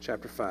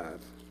chapter 5.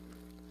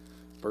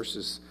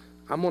 Verses,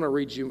 I'm going to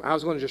read you, I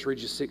was going to just read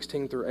you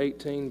 16 through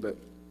 18, but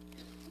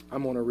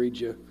I'm going to read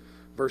you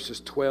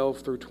verses 12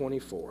 through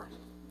 24.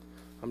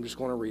 I'm just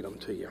going to read them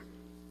to you.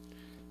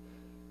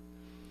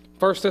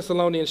 1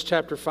 Thessalonians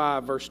chapter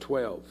 5, verse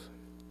 12.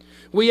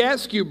 We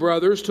ask you,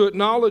 brothers, to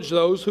acknowledge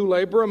those who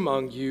labor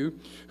among you,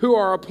 who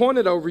are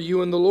appointed over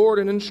you in the Lord,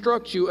 and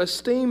instruct you.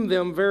 Esteem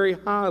them very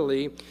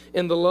highly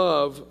in the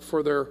love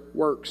for their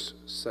work's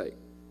sake.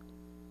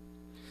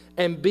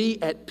 And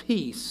be at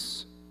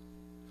peace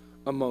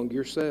among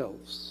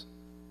yourselves.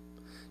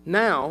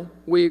 Now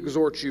we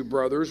exhort you,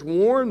 brothers,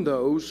 warn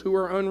those who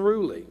are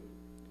unruly.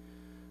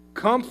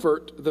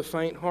 Comfort the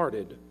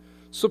faint-hearted.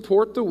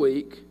 Support the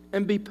weak,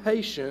 and be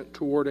patient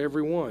toward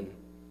everyone.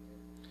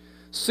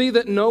 See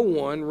that no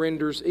one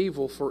renders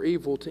evil for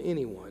evil to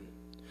anyone,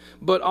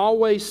 but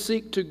always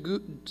seek to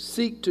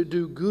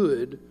do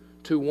good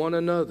to one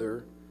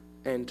another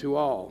and to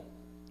all.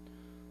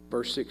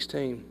 Verse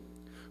 16.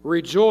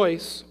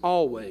 Rejoice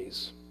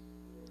always.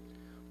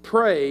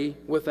 Pray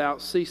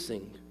without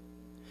ceasing.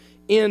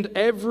 In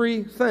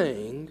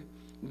everything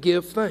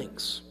give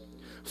thanks,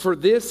 for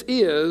this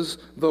is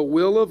the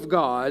will of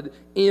God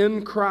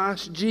in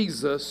Christ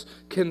Jesus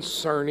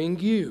concerning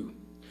you.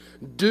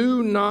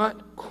 Do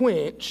not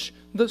quench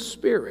the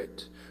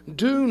Spirit.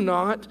 Do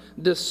not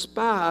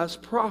despise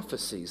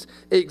prophecies.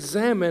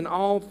 Examine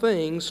all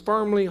things,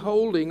 firmly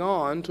holding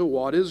on to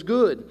what is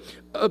good.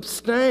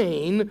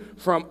 Abstain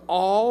from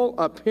all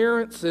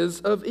appearances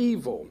of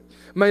evil.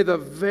 May the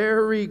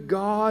very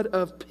God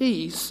of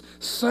peace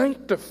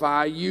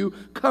sanctify you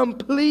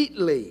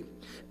completely.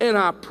 And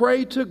I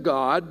pray to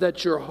God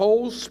that your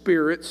whole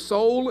spirit,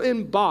 soul,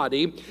 and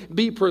body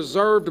be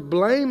preserved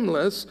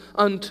blameless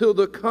until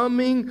the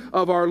coming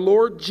of our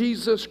Lord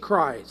Jesus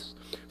Christ.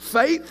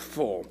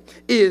 Faithful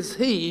is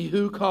He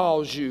who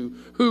calls you,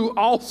 who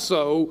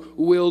also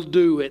will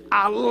do it.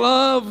 I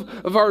love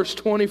verse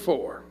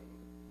 24.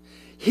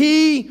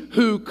 He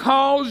who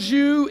calls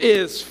you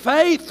is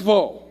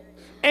faithful,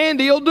 and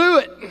He'll do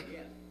it.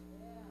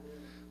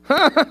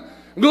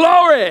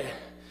 Glory.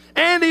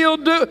 And He'll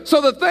do it.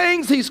 So the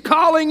things He's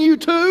calling you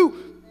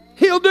to,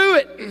 He'll do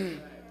it.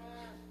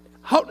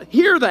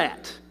 Hear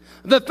that.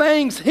 The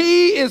things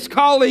He is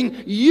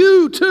calling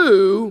you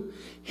to,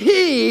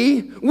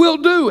 He will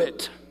do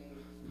it.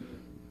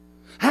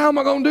 How am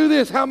I going to do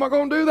this? How am I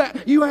going to do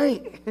that? You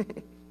ain't.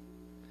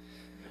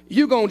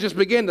 You're going to just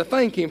begin to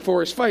thank Him for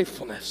His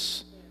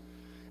faithfulness.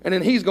 And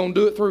then He's going to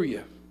do it through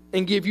you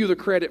and give you the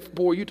credit.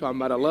 Boy, you're talking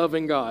about a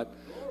loving God.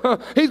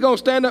 He's going to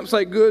stand up and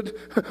say, good,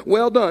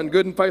 well done,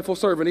 good and faithful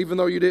servant. Even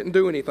though you didn't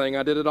do anything,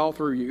 I did it all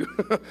through you.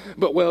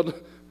 But well done.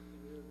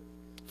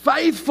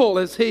 Faithful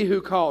is He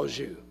who calls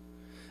you,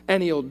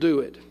 and He'll do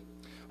it.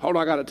 Hold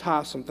on, I got to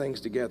tie some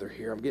things together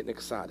here. I'm getting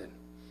excited.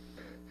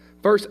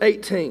 Verse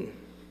 18.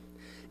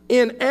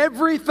 In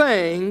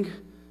everything,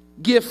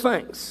 give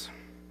thanks,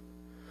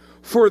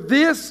 for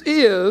this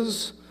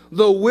is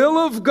the will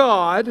of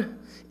God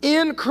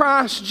in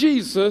Christ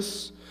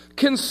Jesus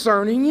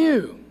concerning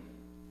you.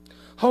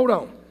 Hold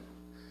on.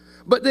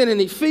 But then in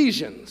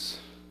Ephesians,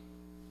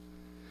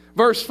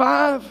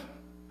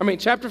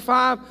 chapter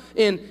 5,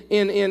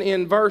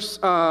 in verse,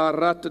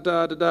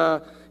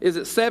 is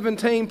it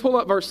 17? Pull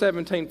up verse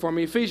 17 for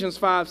me. Ephesians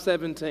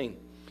 5:17.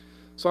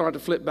 So I don't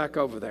have to flip back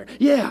over there.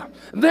 Yeah.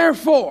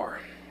 Therefore,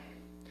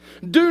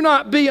 do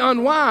not be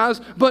unwise,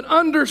 but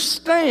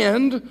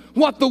understand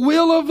what the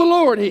will of the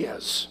Lord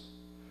is.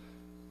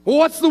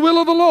 What's the will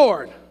of the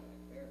Lord?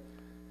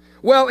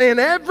 Well, in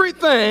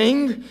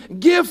everything,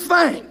 give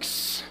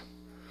thanks.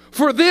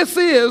 For this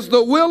is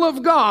the will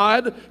of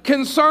God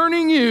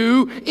concerning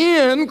you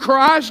in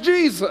Christ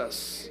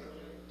Jesus.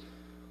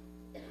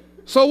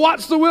 So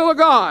what's the will of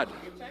God?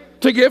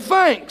 To give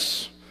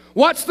thanks.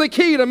 What's the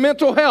key to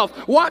mental health?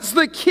 What's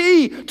the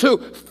key to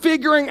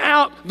figuring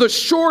out the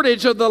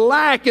shortage of the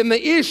lack and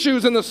the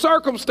issues and the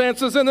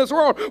circumstances in this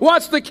world?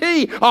 What's the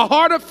key? A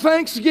heart of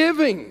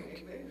thanksgiving.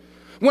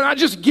 When I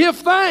just give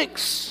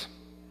thanks.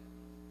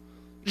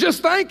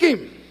 Just thank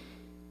Him.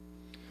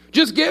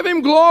 Just give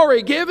Him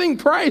glory. Give Him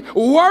praise.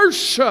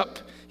 Worship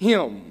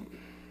Him.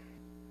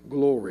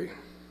 Glory.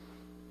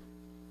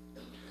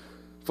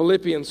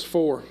 Philippians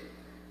 4.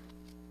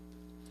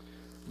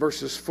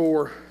 Verses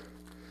 4.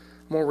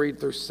 I'm going to read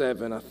through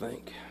 7, I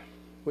think.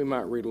 We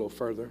might read a little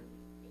further.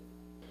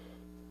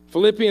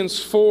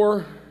 Philippians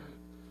 4,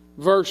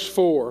 verse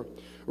 4.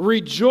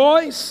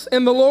 Rejoice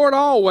in the Lord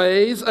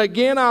always.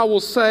 Again, I will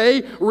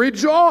say,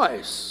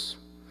 rejoice.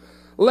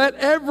 Let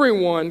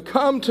everyone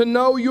come to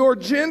know your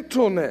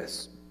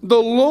gentleness.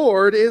 The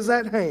Lord is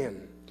at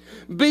hand.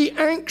 Be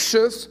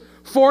anxious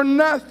for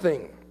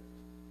nothing,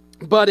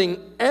 but in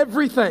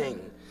everything,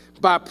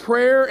 by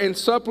prayer and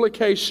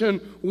supplication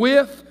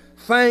with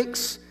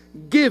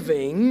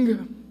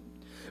thanksgiving,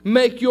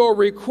 make your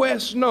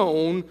requests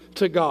known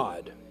to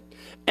God.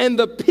 And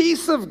the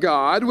peace of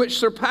God, which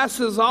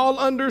surpasses all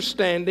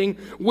understanding,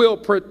 will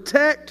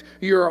protect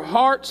your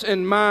hearts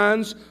and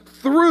minds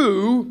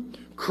through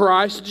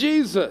Christ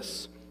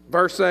Jesus.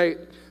 Verse 8.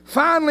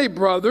 Finally,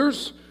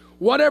 brothers,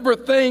 whatever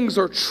things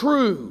are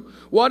true,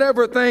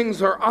 whatever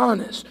things are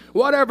honest,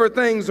 whatever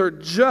things are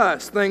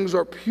just, things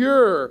are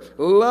pure,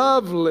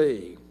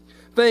 lovely,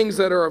 things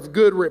that are of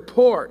good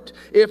report,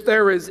 if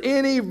there is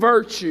any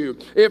virtue,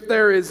 if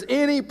there is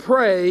any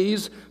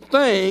praise,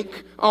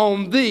 think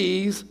on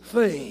these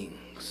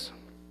things.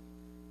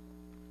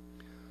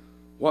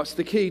 What's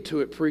the key to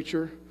it,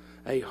 preacher?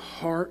 A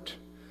heart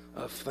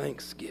of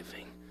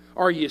thanksgiving.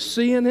 Are you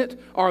seeing it?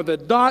 Are the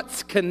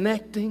dots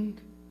connecting?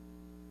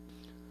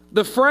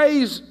 The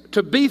phrase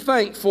to be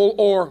thankful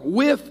or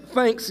with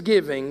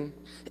thanksgiving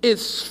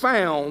is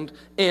found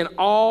in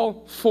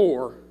all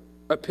 4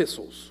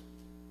 epistles.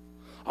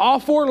 All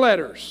 4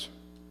 letters.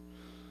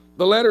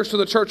 The letters to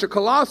the church of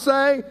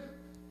Colossae,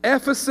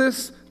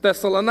 Ephesus,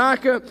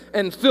 Thessalonica,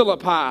 and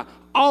Philippi.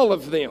 All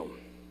of them.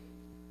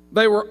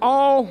 They were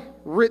all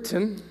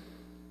written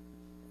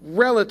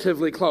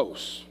relatively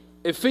close.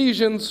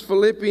 Ephesians,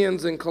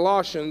 Philippians, and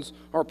Colossians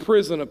are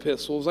prison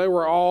epistles. They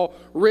were all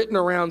written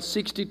around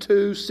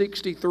 62,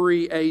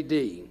 63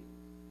 AD.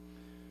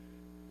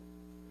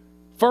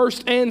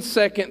 1st and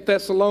 2nd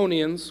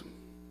Thessalonians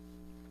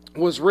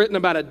was written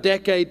about a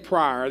decade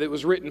prior. It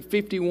was written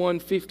 51,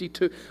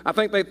 52. I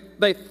think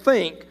they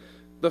think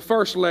the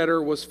first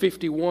letter was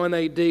 51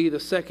 AD. The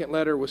second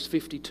letter was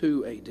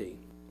 52 AD.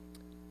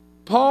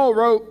 Paul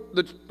wrote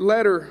the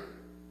letter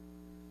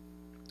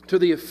to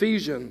the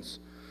Ephesians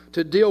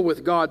to deal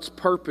with God's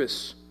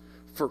purpose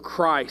for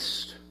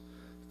Christ,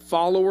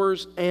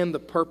 followers, and the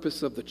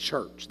purpose of the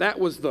church. That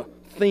was the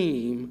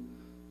theme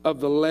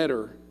of the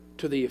letter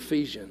to the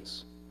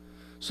Ephesians.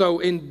 So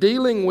in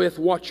dealing with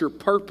what your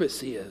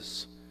purpose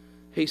is,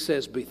 he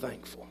says, be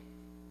thankful.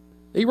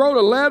 He wrote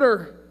a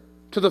letter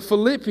to the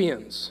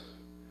Philippians,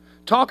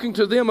 talking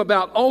to them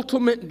about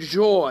ultimate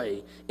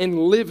joy in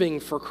living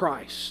for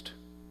Christ.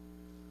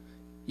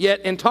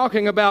 Yet in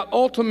talking about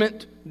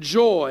ultimate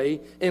joy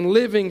in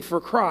living for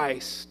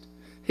Christ,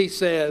 he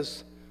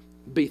says,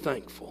 be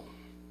thankful.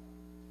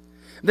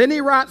 Then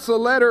he writes a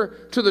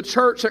letter to the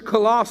church at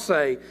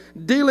Colossae,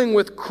 dealing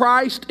with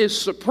Christ is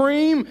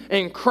supreme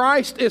and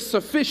Christ is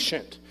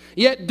sufficient.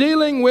 Yet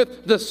dealing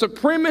with the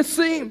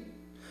supremacy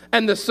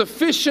and the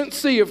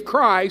sufficiency of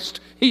Christ,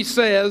 he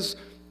says,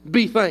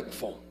 be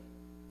thankful.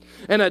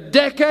 And a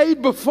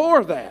decade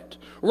before that,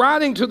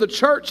 writing to the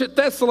church at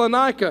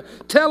Thessalonica,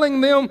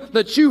 telling them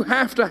that you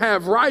have to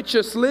have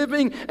righteous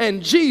living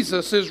and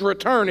Jesus is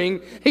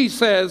returning, he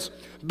says,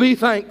 be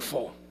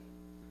thankful.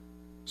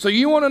 So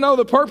you want to know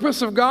the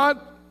purpose of God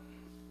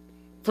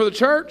for the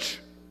church?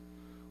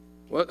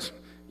 Well,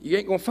 you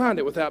ain't going to find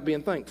it without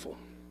being thankful.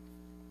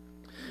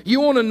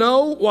 You want to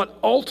know what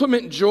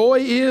ultimate joy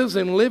is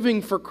in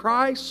living for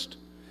Christ?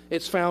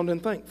 It's found in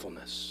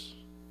thankfulness.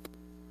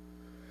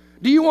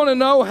 Do you want to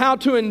know how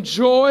to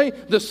enjoy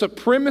the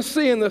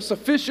supremacy and the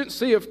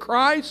sufficiency of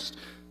Christ?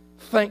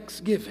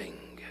 Thanksgiving.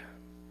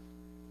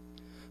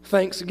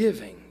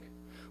 Thanksgiving.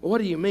 Well,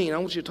 what do you mean? I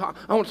want to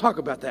talk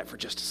about that for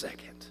just a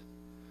second.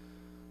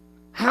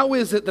 How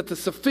is it that the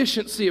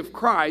sufficiency of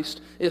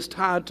Christ is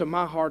tied to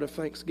my heart of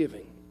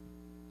thanksgiving?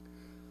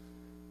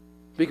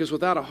 Because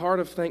without a heart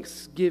of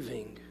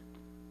thanksgiving,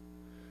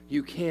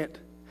 you can't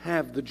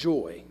have the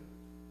joy.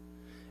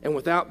 And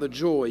without the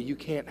joy, you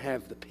can't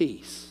have the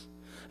peace.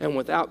 And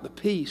without the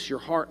peace, your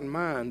heart and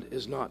mind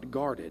is not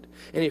guarded.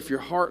 And if your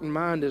heart and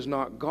mind is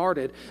not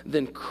guarded,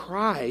 then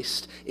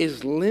Christ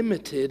is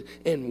limited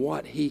in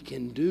what he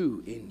can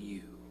do in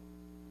you.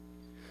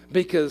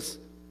 Because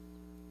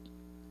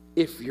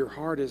if your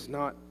heart is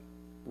not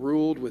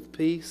ruled with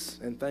peace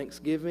and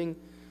thanksgiving,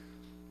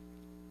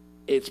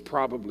 it's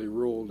probably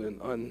ruled in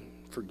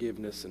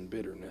unforgiveness and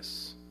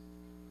bitterness,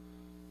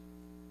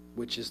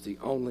 which is the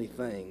only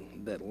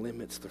thing that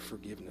limits the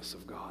forgiveness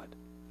of God.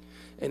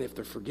 And if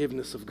the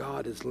forgiveness of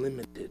God is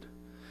limited,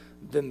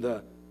 then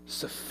the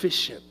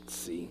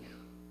sufficiency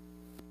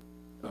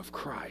of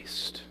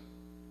Christ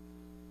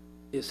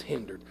is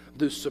hindered.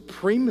 The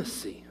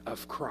supremacy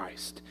of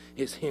Christ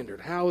is hindered.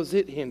 How is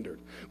it hindered?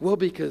 Well,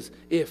 because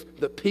if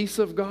the peace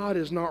of God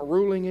is not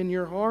ruling in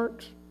your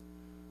heart,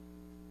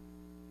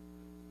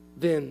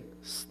 then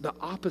the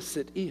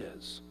opposite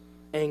is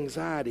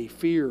anxiety,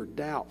 fear,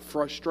 doubt,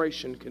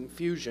 frustration,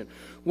 confusion.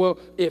 Well,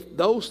 if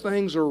those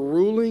things are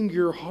ruling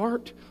your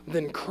heart,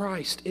 then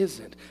Christ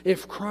isn't.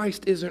 If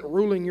Christ isn't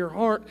ruling your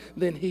heart,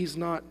 then he's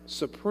not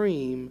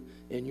supreme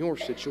in your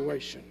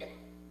situation.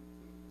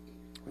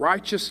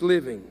 Righteous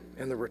living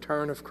and the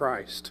return of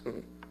Christ.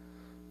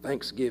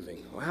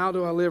 Thanksgiving. Well, how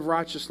do I live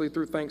righteously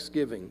through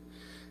thanksgiving?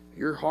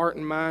 Your heart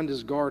and mind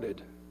is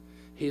guarded.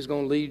 He's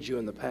going to lead you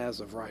in the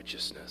paths of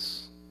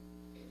righteousness.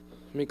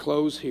 Let me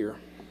close here.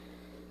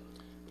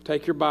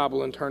 Take your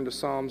Bible and turn to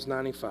Psalms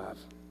 95.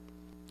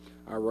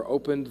 I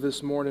opened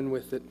this morning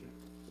with it.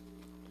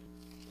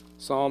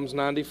 Psalms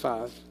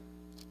 95.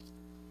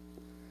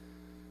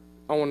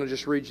 I want to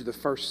just read you the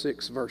first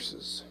 6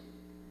 verses.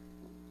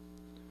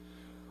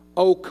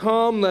 O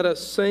come, let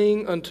us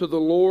sing unto the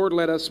Lord.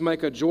 Let us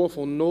make a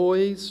joyful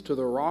noise to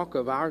the rock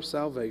of our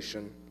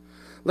salvation.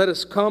 Let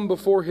us come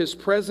before his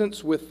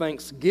presence with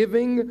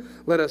thanksgiving.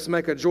 Let us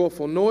make a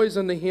joyful noise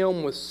unto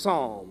him with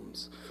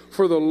psalms.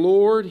 For the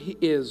Lord he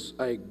is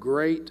a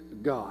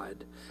great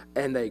God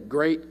and a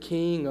great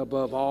King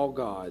above all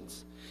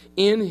gods.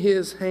 In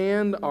his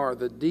hand are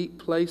the deep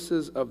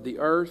places of the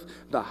earth.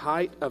 The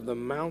height of the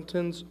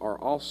mountains are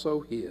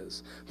also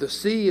his. The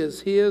sea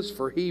is his,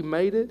 for he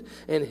made it,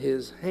 and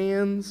his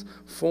hands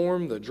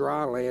form the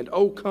dry land.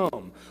 O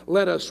come,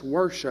 let us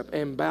worship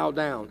and bow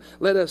down.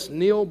 Let us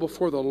kneel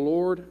before the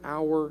Lord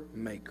our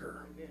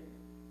Maker.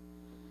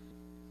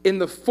 In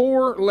the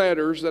 4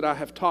 letters that I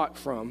have taught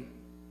from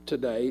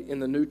today in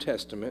the New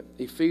Testament,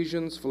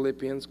 Ephesians,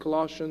 Philippians,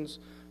 Colossians,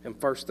 and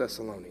 1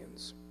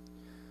 Thessalonians.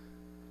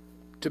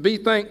 To be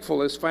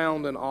thankful is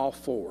found in all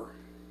 4.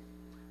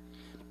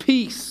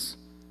 Peace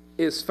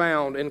is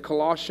found in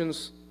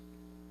Colossians,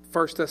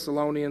 1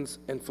 Thessalonians,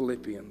 and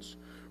Philippians.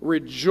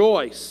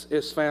 Rejoice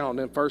is found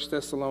in 1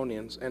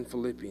 Thessalonians and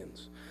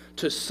Philippians.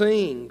 To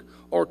sing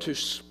or to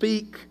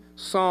speak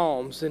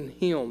psalms and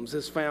hymns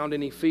is found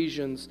in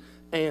Ephesians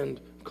and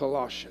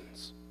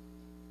Colossians.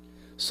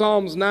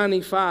 Psalms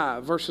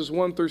 95, verses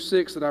 1 through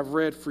 6 that I've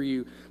read for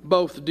you,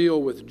 both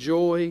deal with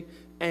joy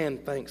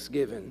and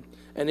thanksgiving.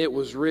 And it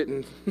was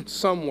written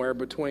somewhere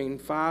between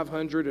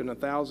 500 and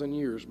 1,000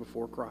 years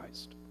before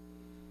Christ.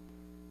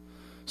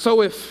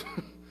 So if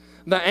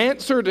the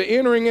answer to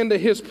entering into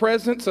his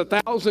presence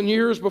 1,000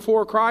 years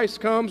before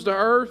Christ comes to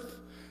earth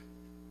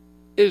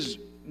is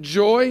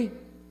joy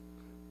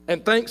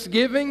and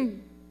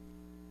thanksgiving,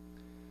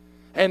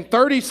 and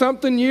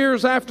 30-something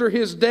years after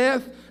his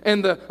death,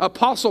 and the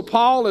Apostle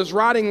Paul is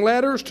writing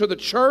letters to the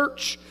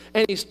church,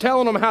 and he's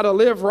telling them how to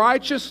live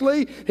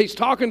righteously. He's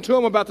talking to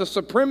them about the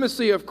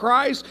supremacy of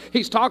Christ.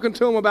 He's talking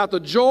to them about the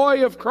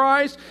joy of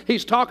Christ.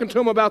 He's talking to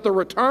them about the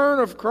return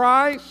of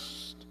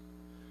Christ.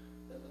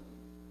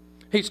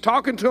 He's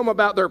talking to them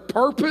about their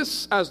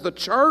purpose as the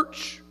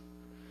church.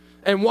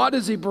 And what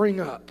does he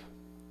bring up?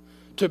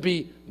 To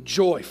be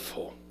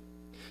joyful,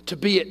 to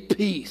be at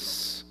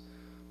peace,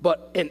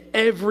 but in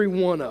every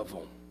one of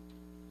them,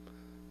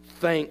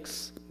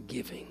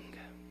 thanksgiving.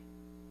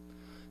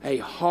 A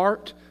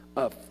heart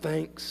of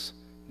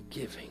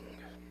thanksgiving.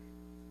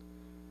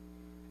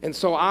 And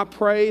so I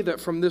pray that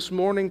from this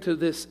morning to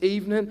this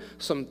evening,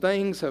 some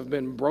things have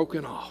been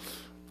broken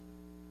off.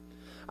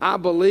 I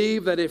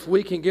believe that if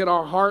we can get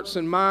our hearts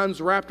and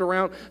minds wrapped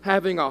around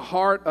having a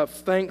heart of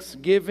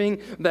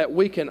thanksgiving, that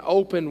we can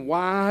open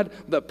wide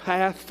the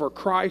path for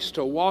Christ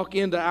to walk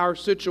into our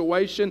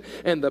situation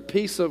and the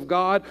peace of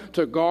God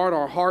to guard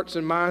our hearts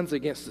and minds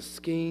against the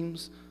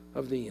schemes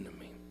of the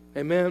enemy.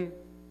 Amen.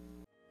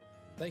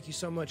 Thank you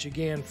so much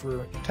again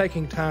for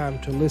taking time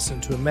to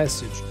listen to a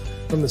message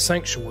from the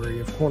sanctuary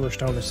of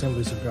Cornerstone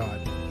Assemblies of God.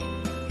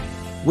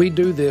 We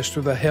do this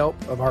through the help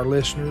of our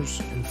listeners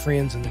and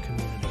friends in the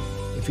community.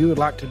 If you would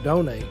like to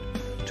donate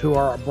to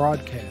our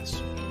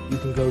broadcast, you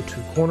can go to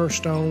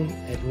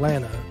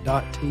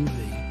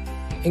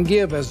cornerstoneatlanta.tv and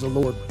give as the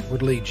Lord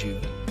would lead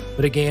you.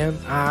 But again,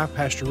 I,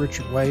 Pastor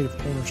Richard Wade of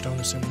Cornerstone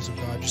Assemblies of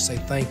God, just say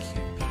thank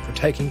you for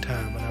taking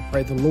time, and I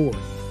pray the Lord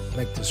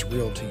make this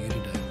real to you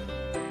today.